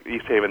 Sure. Like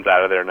East Haven's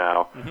out of there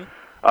now,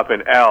 up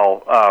in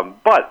L.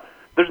 But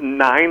there's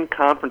 9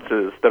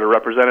 conferences that are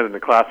represented in the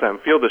Class M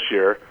field this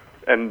year,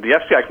 and the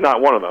FCIAC is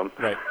not one of them.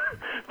 Right.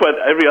 But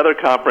every other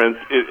conference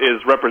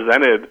is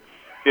represented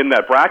in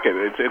that bracket.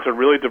 It's a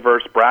really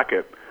diverse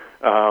bracket,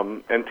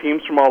 and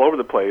teams from all over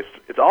the place.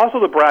 It's also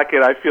the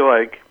bracket I feel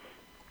like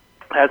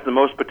has the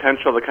most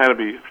potential to kind of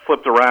be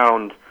flipped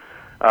around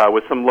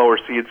with some lower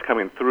seeds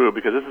coming through,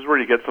 because this is where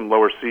you get some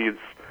lower seeds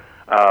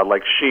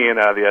like Sheehan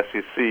out of the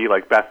SEC,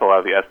 like Bethel out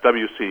of the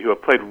SWC, who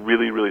have played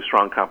really, really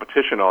strong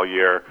competition all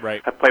year,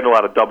 right, have played a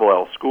lot of double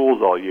L schools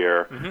all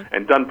year,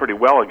 and done pretty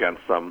well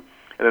against them.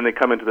 And then they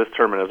come into this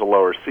tournament as a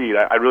lower seed.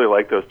 I really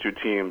like those 2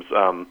 teams.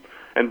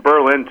 And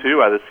Berlin,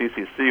 too, out of the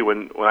CCC.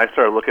 When I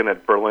started looking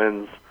at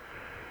Berlin's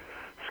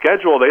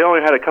schedule, they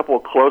only had a couple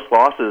of close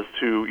losses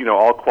to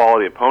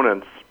all-quality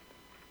opponents.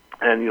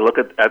 And you look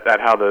at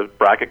how the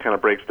bracket kind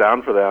of breaks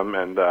down for them,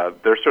 and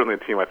they're certainly a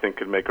team I think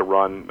could make a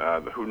run,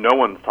 who no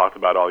one's talked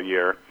about all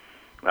year.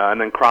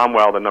 And then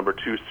Cromwell, the number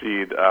 2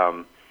 seed,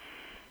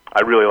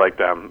 I really like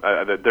them.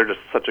 They're just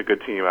such a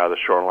good team out of the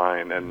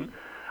Shoreline, and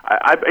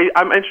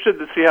I'm interested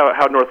to see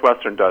how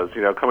Northwestern does.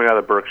 Coming out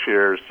of the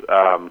Berkshires,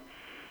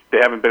 they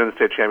haven't been in the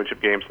state championship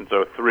game since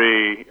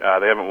 '03.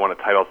 They haven't won a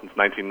title since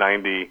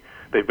 1990.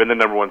 They've been the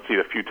number 1 seed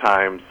a few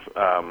times.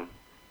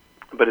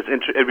 But it'd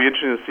be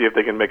interesting to see if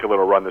they can make a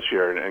little run this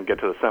year and get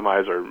to the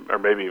semis or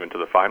maybe even to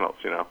the finals,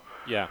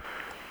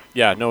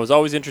 Yeah, no, it's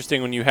always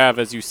interesting when you have,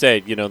 as you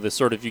said, the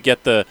sort of, you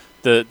get the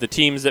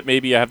teams that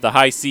maybe have the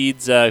high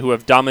seeds who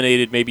have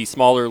dominated maybe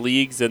smaller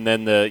leagues, and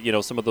then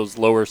some of those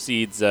lower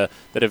seeds that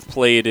have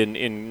played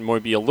in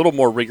maybe a little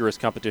more rigorous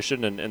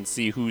competition, and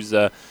see who's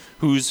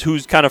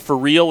kind of for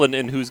real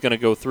and who's going to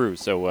go through.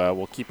 So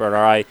we'll keep our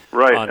eye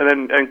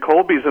on. And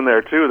Colby's in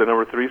there too, the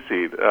number 3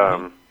 seed.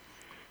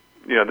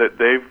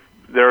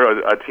 They're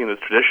a team that's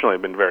traditionally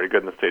been very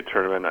good in the state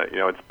tournament.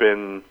 It's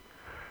been,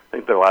 I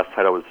think their last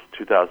title was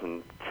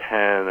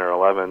 2010 or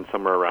 11,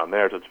 somewhere around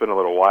there, so it's been a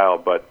little while,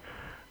 but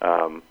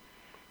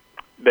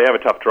they have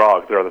a tough draw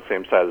because they're on the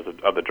same side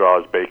of the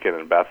draw as Bacon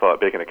and Bethel,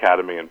 Bacon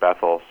Academy and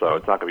Bethel, so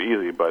it's not going to be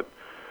easy, but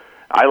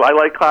I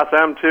like Class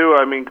M too.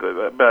 I mean,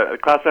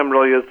 but Class M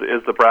really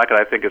is the bracket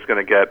I think is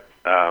going to get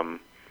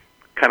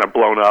kind of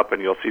blown up,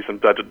 and you'll see some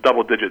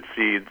double-digit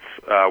seeds,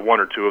 1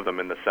 or 2 of them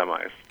in the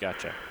semis.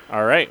 Gotcha.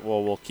 All right.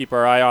 Well, we'll keep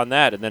our eye on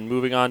that. And then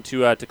moving on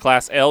to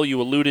Class L,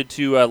 you alluded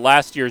to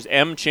last year's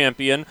M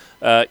champion.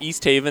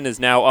 East Haven is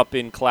now up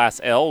in Class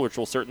L, which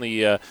will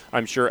certainly,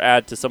 I'm sure,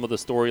 add to some of the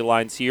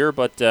storylines here,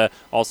 but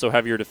also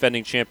have your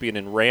defending champion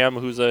in RAM,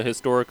 who's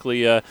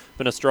historically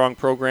been a strong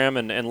program,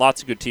 and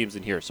lots of good teams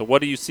in here. So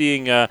what are you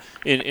seeing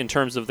in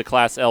terms of the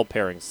Class L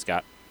pairings,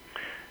 Scott?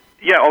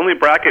 Yeah, only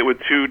bracket with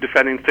 2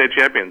 defending state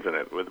champions in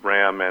it, with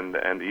RAM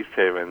and East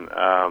Haven.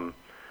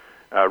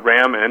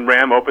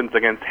 Ram opens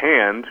against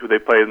Hand, who they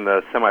played in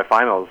the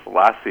semifinals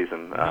last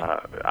season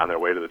on their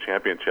way to the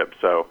championship.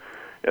 So,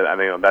 I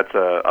mean, that's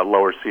a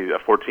lower seed, a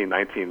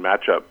 14-19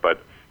 matchup,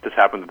 but just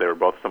happened that they were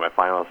both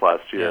semifinalists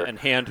last year. Yeah, and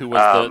Hand, who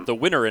was the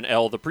winner in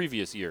L the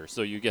previous year,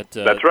 so you get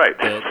that's right.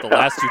 the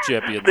last two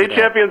champions. State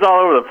champions all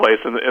over the place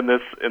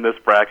in this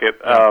bracket.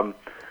 Yeah.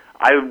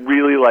 I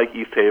really like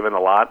East Haven a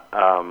lot.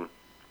 I'm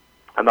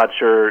not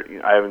sure.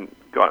 I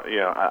haven't gone.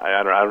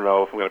 I don't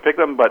know if I'm going to pick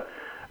them, but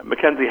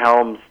Mackenzie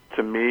Helms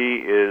to me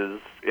is,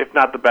 if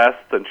not the best,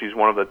 then she's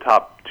one of the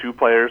top 2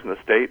 players in the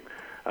state.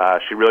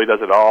 She really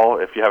does it all.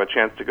 If you have a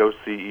chance to go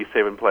see East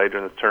Haven play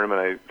during this tournament,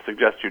 I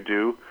suggest you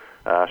do.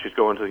 She's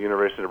going to the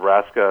University of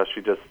Nebraska.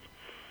 She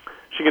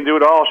can do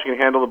it all. She can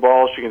handle the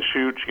ball. She can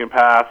shoot. She can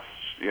pass.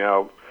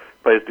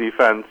 Plays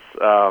defense.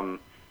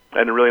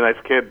 And a really nice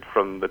kid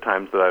from the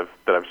times that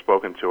I've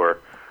spoken to her.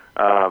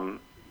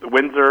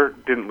 Windsor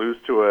didn't lose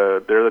they're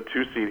the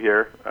 2 seed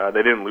here.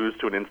 They didn't lose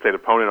to an in-state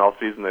opponent all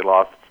season. They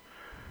lost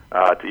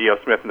to E.O.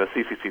 Smith in the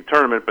CCC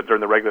tournament, but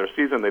during the regular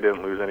season they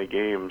didn't lose any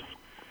games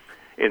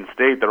in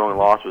state. Their only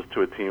loss was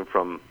to a team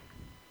from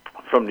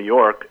New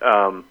York.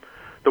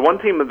 The one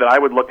team that I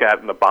would look at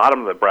in the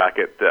bottom of the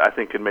bracket that I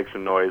think can make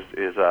some noise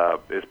is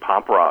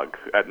Pomperog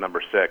at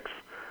number 6.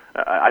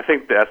 I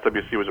think the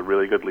SWC was a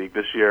really good league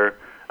this year,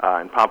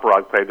 and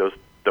Pomperog played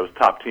those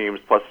top teams.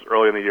 Plus,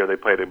 early in the year, they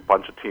played a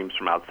bunch of teams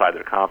from outside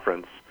their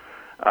conference.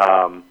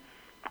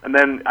 And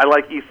then I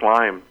like East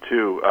Lyme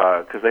too,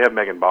 because they have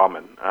Megan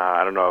Bauman.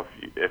 I don't know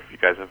if you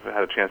guys have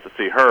had a chance to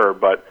see her,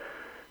 but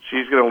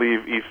she's going to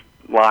leave East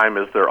Lyme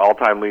as their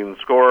all-time leading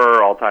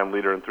scorer, all-time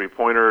leader in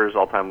three-pointers,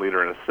 all-time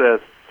leader in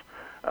assists.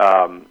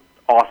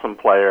 Awesome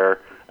player,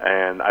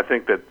 and I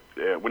think that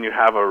when you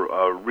have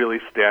a really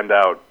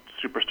standout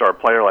superstar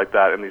player like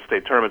that in these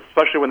state tournaments,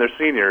 especially when they're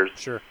seniors,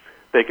 sure,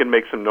 they can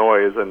make some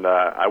noise, and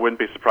I wouldn't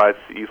be surprised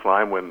to see East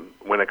Lyme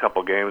win a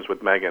couple games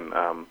with Megan.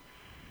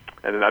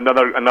 And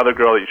another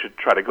girl that you should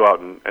try to go out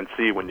and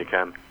see when you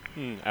can.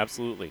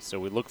 Absolutely.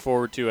 So we look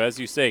forward to, as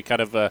you say, kind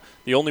of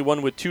the only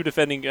one with two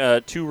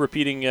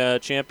repeating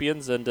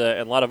champions, and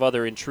a lot of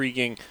other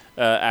intriguing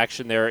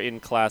action there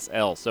in Class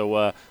L.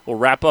 So we'll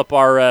wrap up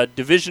our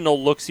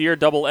divisional looks here.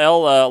 Double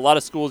L, a lot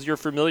of schools you're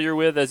familiar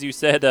with, as you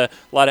said, a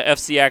lot of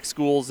FCAC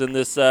schools in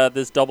this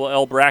Double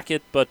L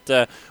bracket.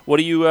 But what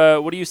do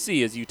you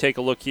see as you take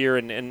a look here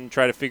and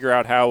try to figure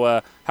out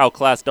how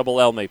Class Double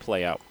L may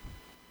play out?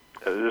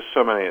 There's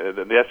so many.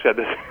 The FCAC,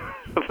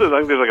 I think there's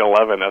like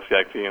 11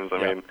 FCAC teams. I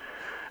mean,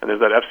 and there's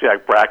that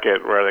FCAC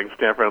bracket where I think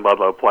Stanford and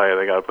Ludlow play, and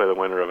they got to play the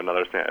winner of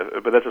another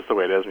Stanford. But that's just the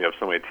way it is when you have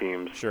so many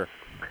teams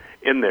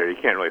in there. You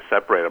can't really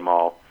separate them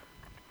all.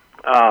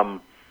 I'm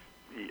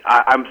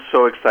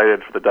so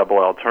excited for the Double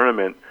L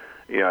tournament.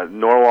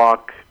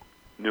 Norwalk,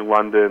 New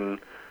London,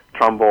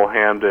 Trumbull,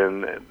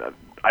 Hamden.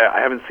 I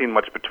haven't seen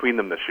much between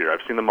them this year. I've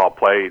seen them all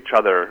play each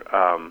other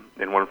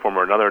in one form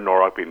or another.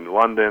 Norwalk beat New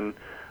London.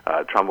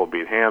 Trumbull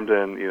beat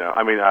Hamden.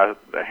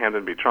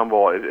 Hamden beat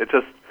Trumbull.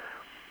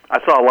 I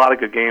saw a lot of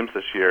good games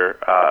this year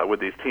with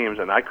these teams,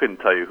 and I couldn't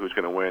tell you who's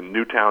going to win.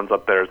 Newtown's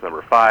up there as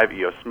number 5.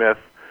 E.O. Smith,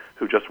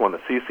 who just won the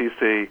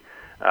CCC,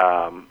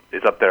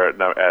 is up there at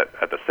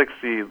the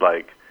 6th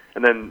seed.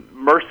 And then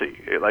Mercy.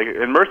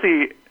 In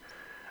Mercy,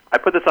 I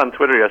put this on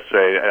Twitter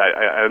yesterday.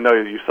 I know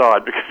you saw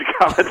it because you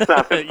commented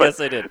on it. Yes,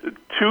 I did.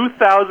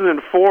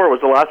 2004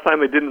 was the last time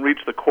they didn't reach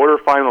the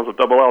quarterfinals of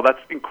Double L. That's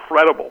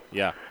incredible.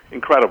 Yeah.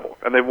 Incredible.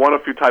 And they've won a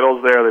few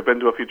titles there. They've been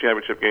to a few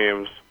championship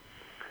games.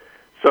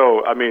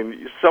 So, I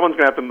mean, someone's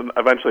going to have to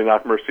eventually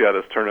knock Mercy out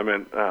of this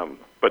tournament,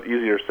 but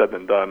easier said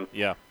than done.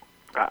 Yeah.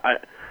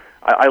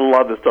 I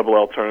love this Double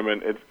L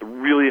tournament. It's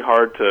really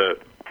hard to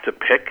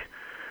pick,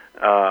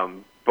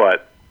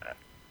 but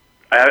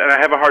I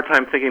have a hard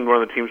time thinking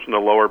one of the teams from the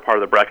lower part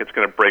of the bracket is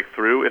going to break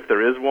through, if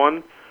there is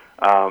one.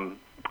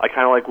 I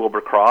kind of like Wilbur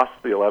Cross,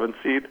 the 11th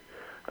seed.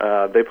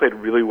 They played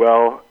really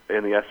well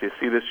in the SEC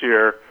this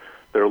year.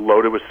 They're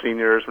loaded with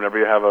seniors. Whenever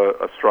you have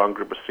a strong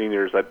group of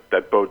seniors,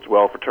 that bodes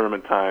well for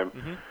tournament time.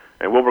 Mm-hmm.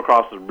 And Wilbur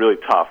Cross is really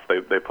tough.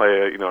 They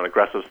play an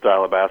aggressive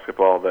style of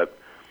basketball that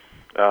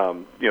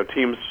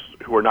teams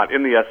who are not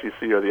in the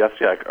SEC or the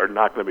FCAC are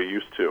not going to be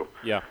used to.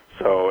 Yeah.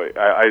 So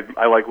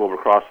I like Wilbur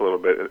Cross a little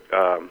bit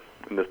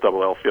in this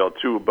Double L field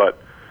too. But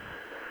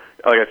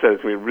like I said,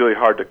 it's going to be really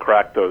hard to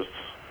crack those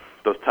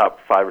top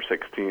 5 or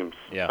 6 teams.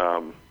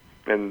 Yeah.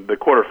 And the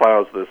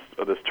quarterfinals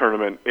of this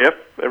tournament, if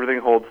everything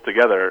holds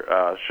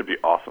together, should be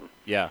awesome.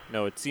 Yeah,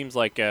 no, it seems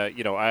like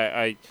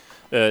I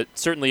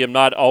certainly am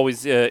not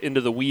always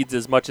into the weeds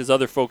as much as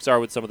other folks are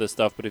with some of this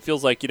stuff, but it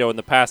feels like in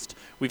the past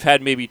we've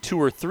had maybe 2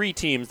 or 3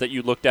 teams that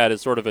you looked at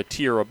as sort of a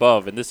tier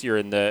above, and this year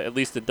at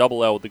least in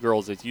Double L with the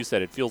girls, as you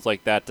said, it feels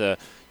like that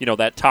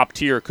that top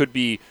tier could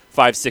be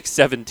 5, 6,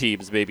 7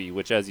 teams maybe,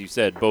 which, as you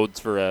said, bodes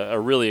for a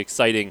really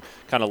exciting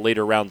kind of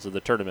later rounds of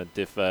the tournament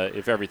if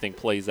everything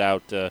plays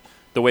out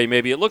the way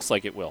maybe it looks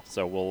like it will.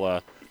 So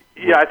we'll.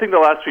 Yeah, I think the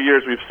last few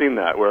years we've seen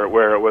that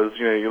where it was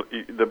you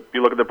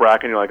look at the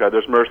bracket and you're like,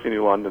 there's Mercy,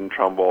 New London,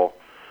 Trumbull.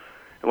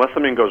 Unless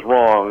something goes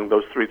wrong,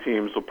 those 3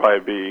 teams will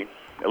probably be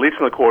at least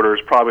in the quarters,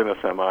 probably in the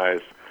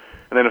semis,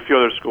 and then a few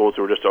other schools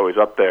who were just always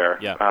up there.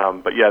 Yeah.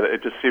 But yeah,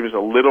 it just seems a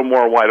little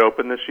more wide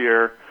open this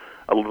year,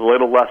 a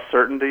little less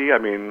certainty. I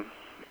mean,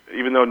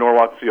 even though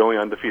Norwalk's the only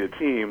undefeated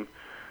team,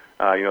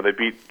 they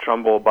beat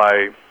Trumbull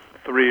by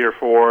 3 or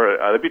 4.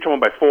 They beat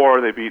Trumbull by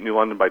 4. They beat New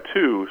London by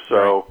 2.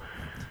 So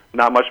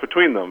not much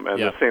between them.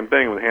 And the same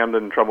thing when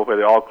Hamden and Trumbull played,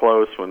 they all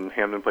close. When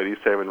Hamden played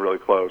East Haven, really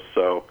close.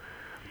 So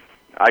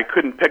I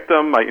couldn't pick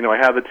them. I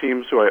have the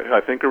teams who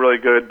I think are really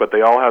good, but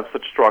they all have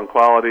such strong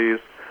qualities.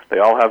 They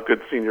all have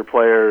good senior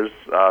players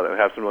that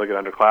have some really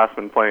good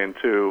underclassmen playing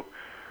too.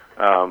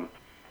 I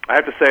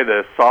have to say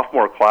the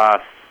sophomore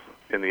class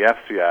in the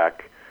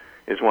FCIAC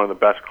is one of the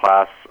best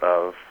class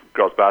of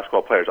girls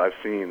basketball players I've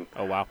seen.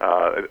 Oh, wow.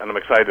 And I'm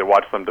excited to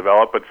watch them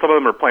develop. But some of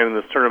them are playing in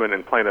this tournament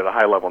and playing at a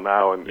high level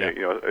now, and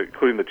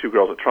including the 2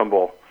 girls at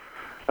Trumbull,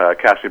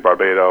 Cassie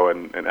Barbado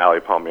and Allie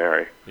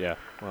Palmieri. Yeah.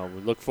 Well,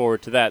 we look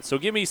forward to that. So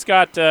give me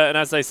Scott, and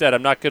as I said,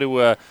 I'm not going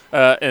to,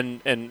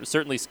 and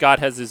certainly Scott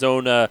has his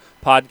own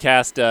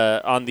podcast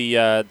on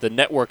the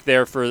network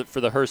there for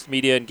the Hearst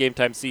Media and Game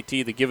Time CT,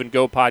 the Give and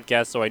Go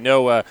podcast. So I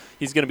know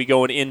he's going to be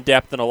going in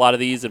depth in a lot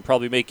of these and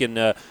probably making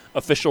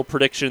official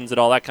predictions and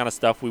all that kind of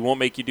stuff. We won't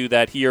make you do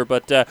that here,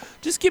 but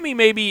just give me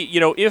maybe,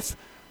 if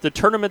the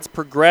tournaments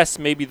progress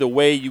maybe the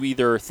way you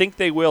either think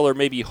they will or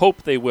maybe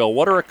hope they will,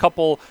 what are a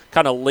couple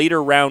kind of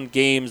later round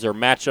games or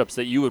matchups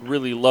that you would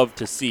really love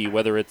to see,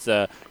 whether it's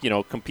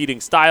competing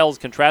styles,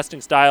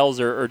 contrasting styles,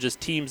 or just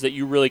teams that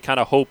you really kind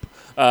of hope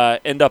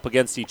end up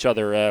against each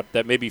other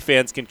that maybe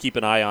fans can keep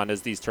an eye on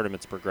as these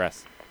tournaments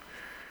progress?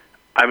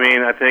 I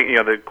mean, I think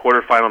the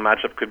quarterfinal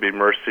matchup could be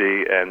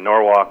Mercy and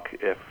Norwalk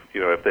if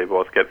they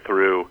both get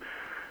through.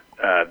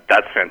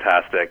 That's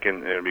fantastic,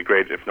 and it would be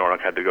great if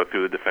Norwalk had to go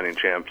through the defending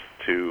champs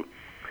to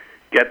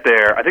get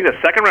there. I think the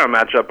second round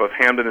matchup of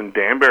Hamden and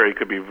Danbury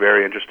could be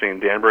very interesting.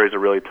 Danbury is a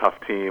really tough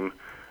team,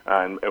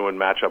 and it would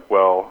match up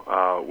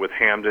well with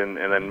Hamden.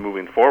 And then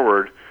moving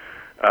forward,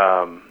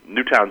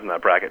 Newtown's in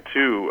that bracket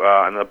too.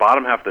 And the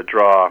bottom half of the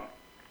draw,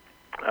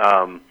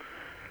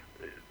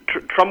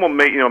 Trumbull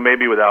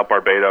maybe without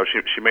Barbado,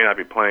 she may not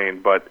be playing,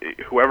 but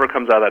whoever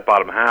comes out of that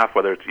bottom half,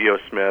 whether it's E.O.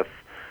 Smith,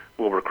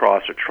 Wilbur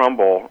Cross, or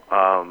Trumbull,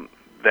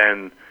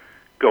 then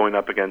going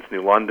up against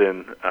New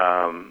London,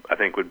 I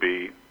think would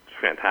be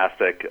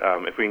fantastic.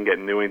 If we can get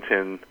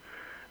Newington,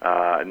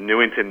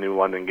 New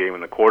London game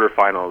in the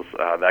quarterfinals,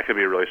 that could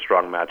be a really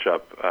strong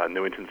matchup.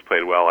 Newington's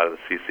played well out of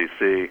the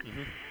CCC.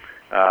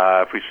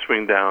 Mm-hmm. If we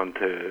swing down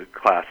to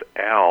Class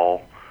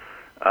L,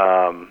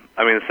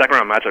 the second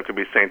round matchup could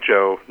be St.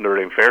 Joe, Notre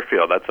Dame,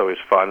 Fairfield. That's always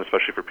fun,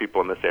 especially for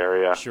people in this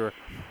area. Sure.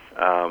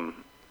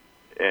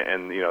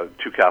 And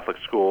 2 Catholic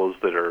schools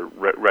that are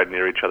right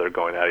near each other,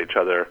 going at each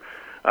other.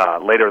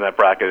 Later in that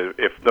bracket,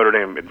 if Notre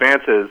Dame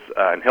advances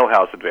and Hill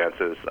House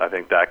advances, I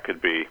think that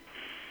could be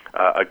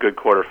a good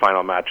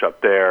quarterfinal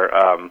matchup there.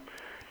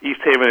 East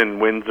Haven and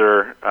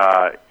Windsor.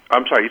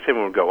 East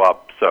Haven would go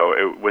up,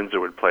 so Windsor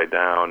would play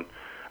down.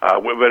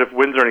 But if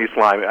Windsor and East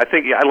Lyme,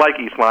 I like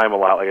East Lyme a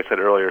lot, like I said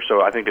earlier.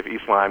 So I think if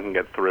East Lyme can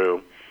get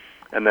through,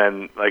 and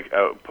then like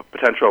a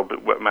potential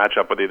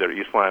matchup with either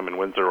East Lyme and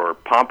Windsor or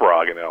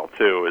Pomperaug in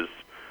L2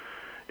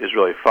 is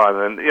really fun.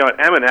 And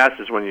M&S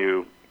is when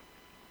you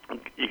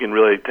can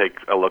really take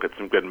a look at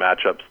some good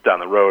matchups down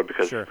the road,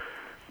 because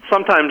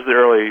sometimes the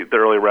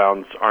early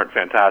rounds aren't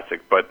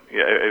fantastic. But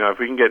if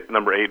we can get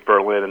number 8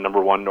 Berlin and number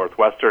 1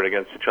 Northwestern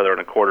against each other in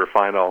a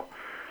quarterfinal,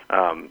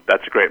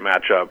 that's a great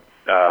matchup.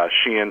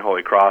 Sheehan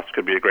Holy Cross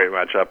could be a great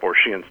matchup, or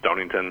Sheehan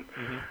Stonington,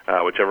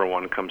 whichever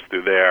one comes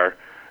through there.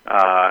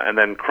 And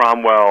then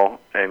Cromwell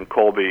and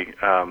Colby,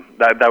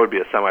 that would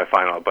be a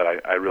semifinal, but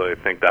I really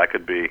think that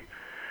could be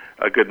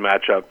a good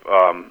matchup.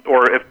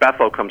 Or if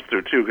Bethel comes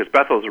through too, because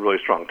Bethel's a really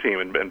strong team,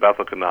 and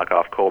Bethel could knock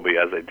off Colby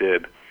as they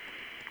did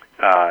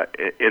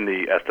in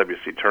the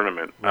SWC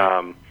tournament.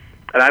 And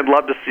I'd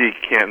love to see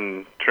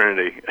Canton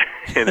Trinity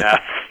in F.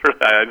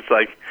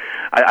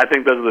 I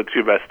think those are the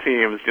 2 best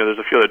teams. There's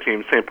a few other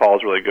teams. St.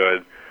 Paul's really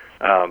good.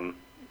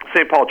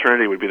 St. Paul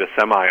Trinity would be the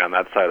semi on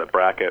that side of the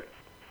bracket.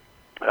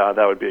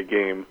 That would be a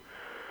game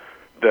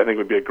that I think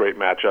would be a great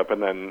matchup.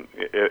 And then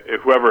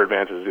if whoever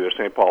advances, either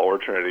St. Paul or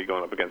Trinity,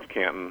 going up against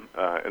Canton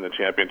in the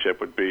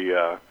championship would be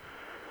the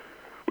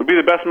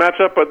best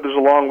matchup. But there's a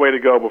long way to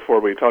go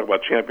before we talk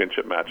about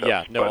championship matchups.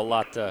 Yeah, no,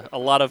 a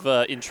lot of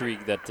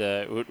intrigue that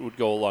would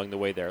go along the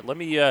way there. Let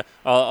me,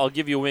 I'll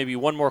give you maybe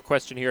one more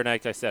question here. And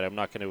like I said, I'm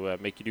not going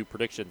to make you do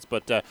predictions,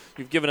 but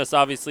you've given us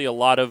obviously a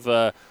lot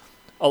of.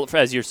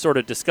 As you're sort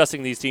of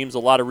discussing these teams, a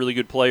lot of really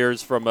good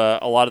players from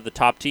a lot of the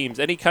top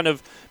teams. Any kind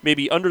of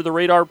maybe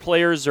under-the-radar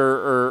players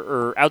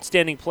or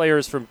outstanding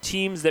players from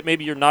teams that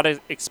maybe you're not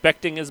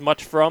expecting as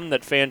much from,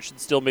 that fans should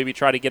still maybe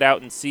try to get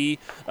out and see,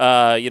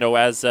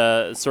 as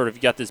sort of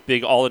you got this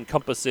big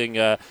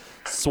all-encompassing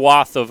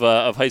swath of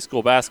high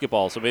school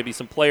basketball. So maybe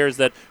some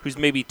players whose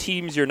maybe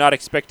teams you're not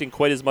expecting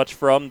quite as much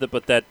from,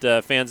 but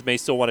that fans may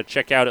still want to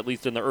check out, at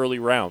least in the early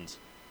rounds.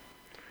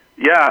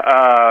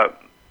 Yeah,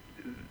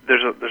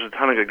 There's a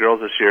ton of good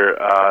girls this year.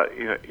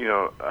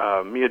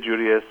 Mia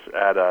Judius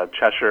at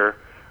Cheshire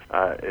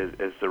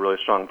is a really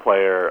strong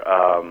player.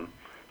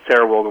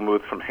 Sarah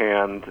Wogelmuth from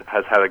Hand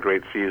has had a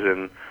great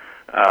season.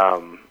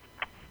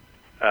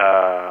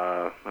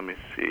 Let me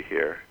see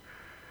here.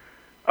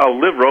 Oh,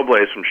 Liv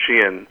Robles from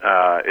Sheehan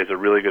is a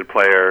really good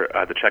player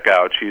to check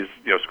out. She's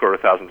scored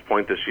her 1,000th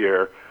point this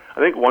year. I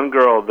think one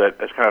girl that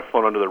has kind of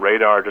flown under the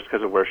radar just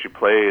because of where she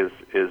plays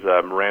is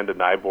Miranda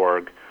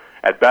Nyborg.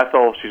 At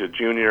Bethel, she's a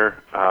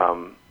junior,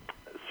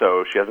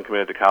 so she hasn't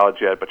committed to college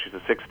yet, but she's a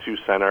 6'2"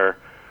 center.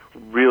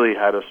 Really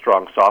had a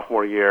strong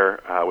sophomore year,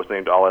 was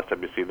named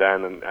All-SWC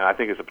then, and I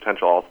think is a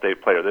potential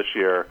All-State player this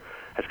year,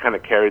 has kind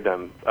of carried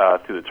them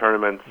through the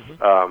tournaments.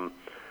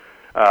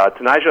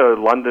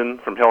 Tanija London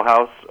from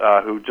Hillhouse,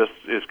 who just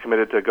is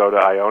committed to go to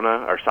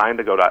Iona, or signed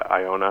to go to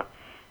Iona.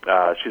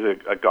 She's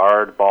a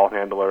guard, ball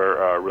handler,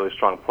 a really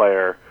strong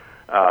player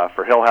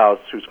for Hillhouse,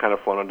 who's kind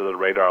of flown under the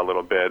radar a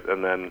little bit.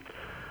 And then,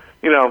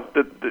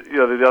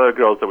 the other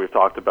girls that we've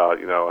talked about,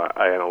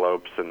 Ayanna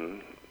Lopes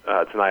and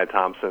Tanaya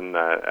Thompson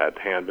at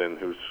Handman,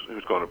 who's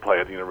going to play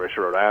at the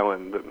University of Rhode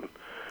Island. And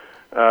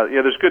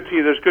there's good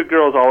teams, there's good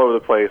girls all over the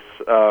place.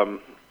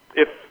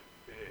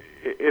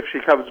 If she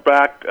comes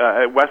back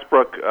at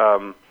Westbrook,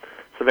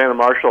 Savannah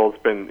Marshall's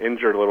been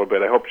injured a little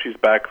bit. I hope she's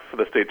back for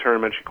the state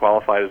tournament. She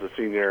qualified as a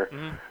senior.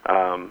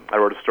 I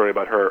wrote a story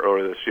about her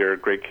earlier this year.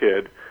 Great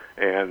kid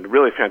and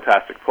really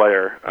fantastic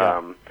player,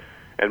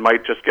 and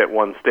might just get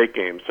one state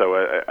game. So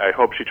I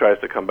hope she tries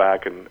to come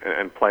back and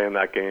play in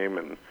that game.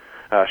 And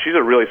she's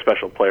a really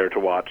special player to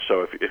watch.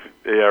 So if you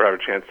ever have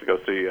a chance to go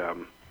see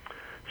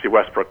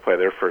Westbrook play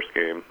their first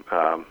game,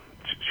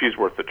 she's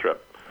worth the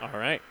trip. All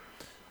right.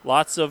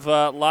 Lots of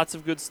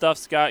good stuff,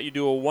 Scott. You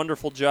do a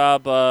wonderful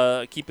job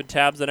keeping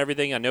tabs on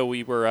everything. I know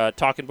we were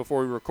talking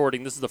before we were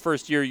recording. This is the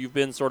first year you've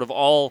been sort of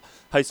all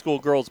high school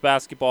girls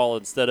basketball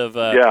instead of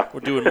we're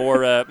doing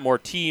more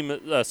team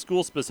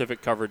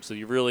school-specific coverage. So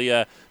you've really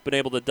been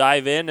able to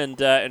dive in,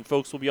 and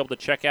folks will be able to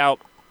check out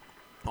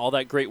all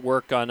that great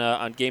work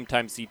on Game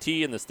Time CT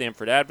and the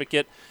Stanford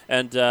Advocate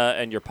and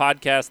your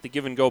podcast, the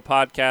Give and Go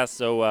podcast.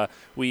 So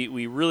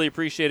we really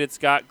appreciate it,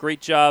 Scott.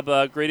 Great job,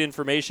 great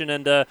information,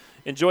 and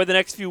enjoy the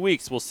next few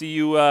weeks. We'll see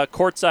you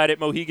courtside at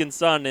Mohegan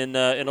Sun in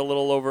a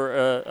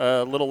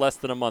little less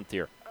than a month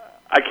here.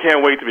 I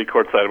can't wait to be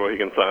courtside at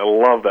Mohegan Sun. I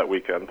love that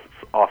weekend.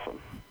 It's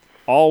awesome.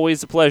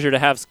 Always a pleasure to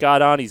have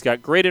Scott on. He's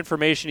got great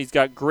information. He's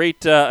got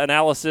great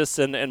analysis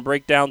and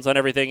breakdowns on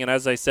everything. And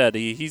as I said,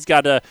 he's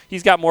got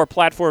more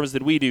platforms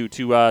than we do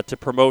to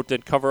promote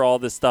and cover all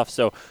this stuff.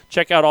 So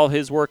check out all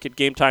his work at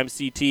Game Time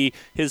CT.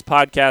 His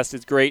podcast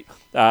is great.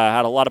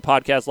 Had a lot of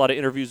podcasts, a lot of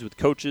interviews with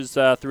coaches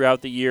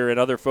throughout the year and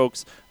other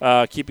folks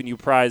keeping you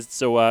prized.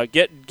 So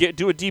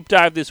do a deep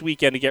dive this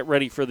weekend to get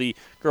ready for the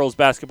girls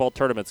basketball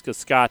tournaments, because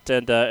Scott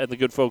and the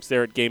good folks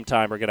there at Game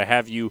Time are going to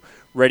have you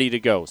ready to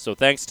go. So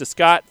thanks to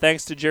Scott,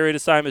 thanks to Jerry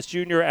DeSimus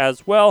Jr.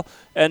 as well,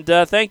 and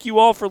thank you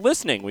all for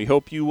listening. We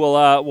hope you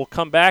will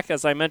come back,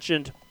 as I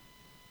mentioned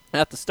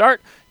at the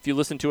start. If you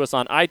listen to us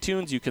on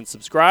iTunes, you can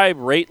subscribe,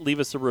 rate, leave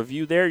us a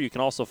review there. You can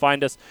also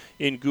find us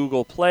in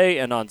Google Play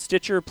and on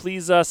Stitcher.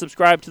 Please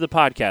subscribe to the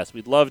podcast.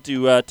 We'd love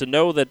to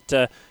know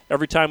that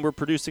every time we're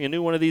producing a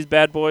new one of these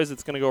bad boys,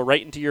 it's going to go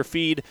right into your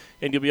feed,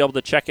 and you'll be able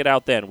to check it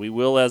out then. We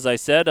will, as I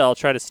said, I'll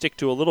try to stick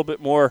to a little bit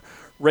more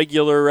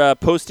regular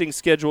posting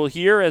schedule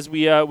here as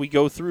we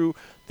go through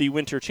the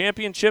Winter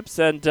Championships,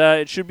 and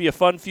it should be a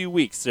fun few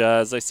weeks.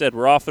 As I said,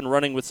 we're off and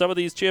running with some of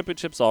these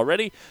championships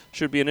already.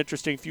 Should be an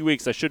interesting few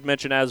weeks. I should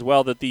mention as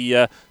well that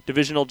the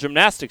Divisional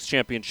Gymnastics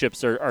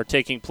Championships are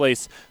taking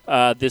place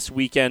this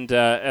weekend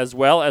as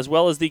well as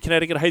the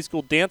Connecticut High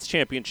School Dance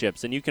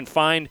Championships, and you can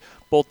find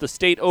both the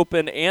State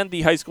Open and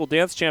the High School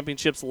Dance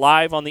Championships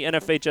live on the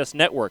NFHS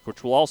Network,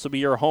 which will also be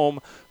your home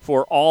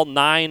for all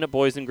 9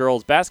 boys and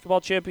girls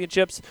basketball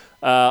championships,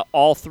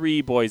 all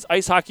 3 boys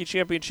ice hockey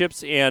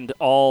championships, and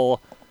all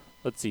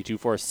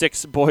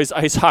 6 boys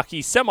ice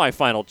hockey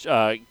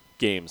semifinal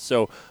games.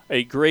 So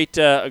a great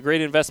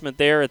investment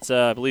there. It's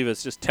I believe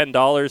it's just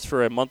 $10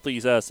 for a monthly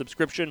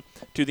subscription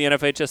to the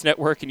NFHS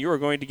Network, and you are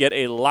going to get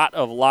a lot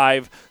of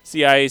live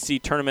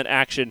CIAC tournament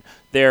action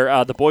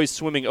there. The Boys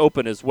Swimming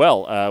Open as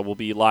well will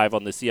be live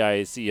on the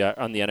CIAC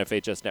on the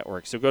NFHS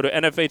Network. So go to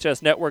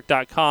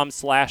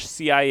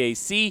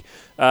nfhsnetwork.com/CIAC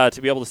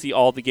to be able to see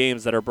all the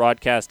games that are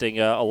broadcasting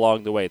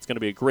along the way. It's going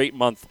to be a great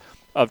month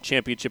of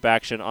championship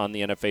action on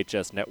the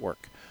NFHS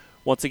Network.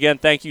 Once again,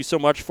 thank you so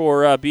much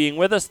for being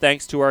with us.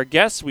 Thanks to our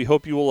guests. We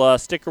hope you will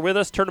stick with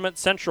us.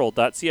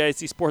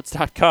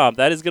 TournamentCentral.CIACsports.com.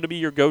 That is going to be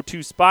your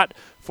go-to spot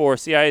for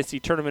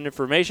CIAC tournament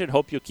information.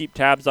 Hope you'll keep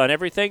tabs on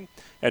everything,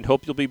 and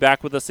hope you'll be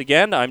back with us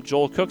again. I'm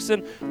Joel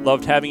Cookson.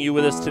 Loved having you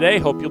with us today.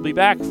 Hope you'll be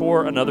back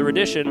for another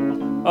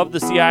edition of the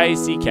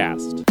CIAC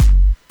Cast.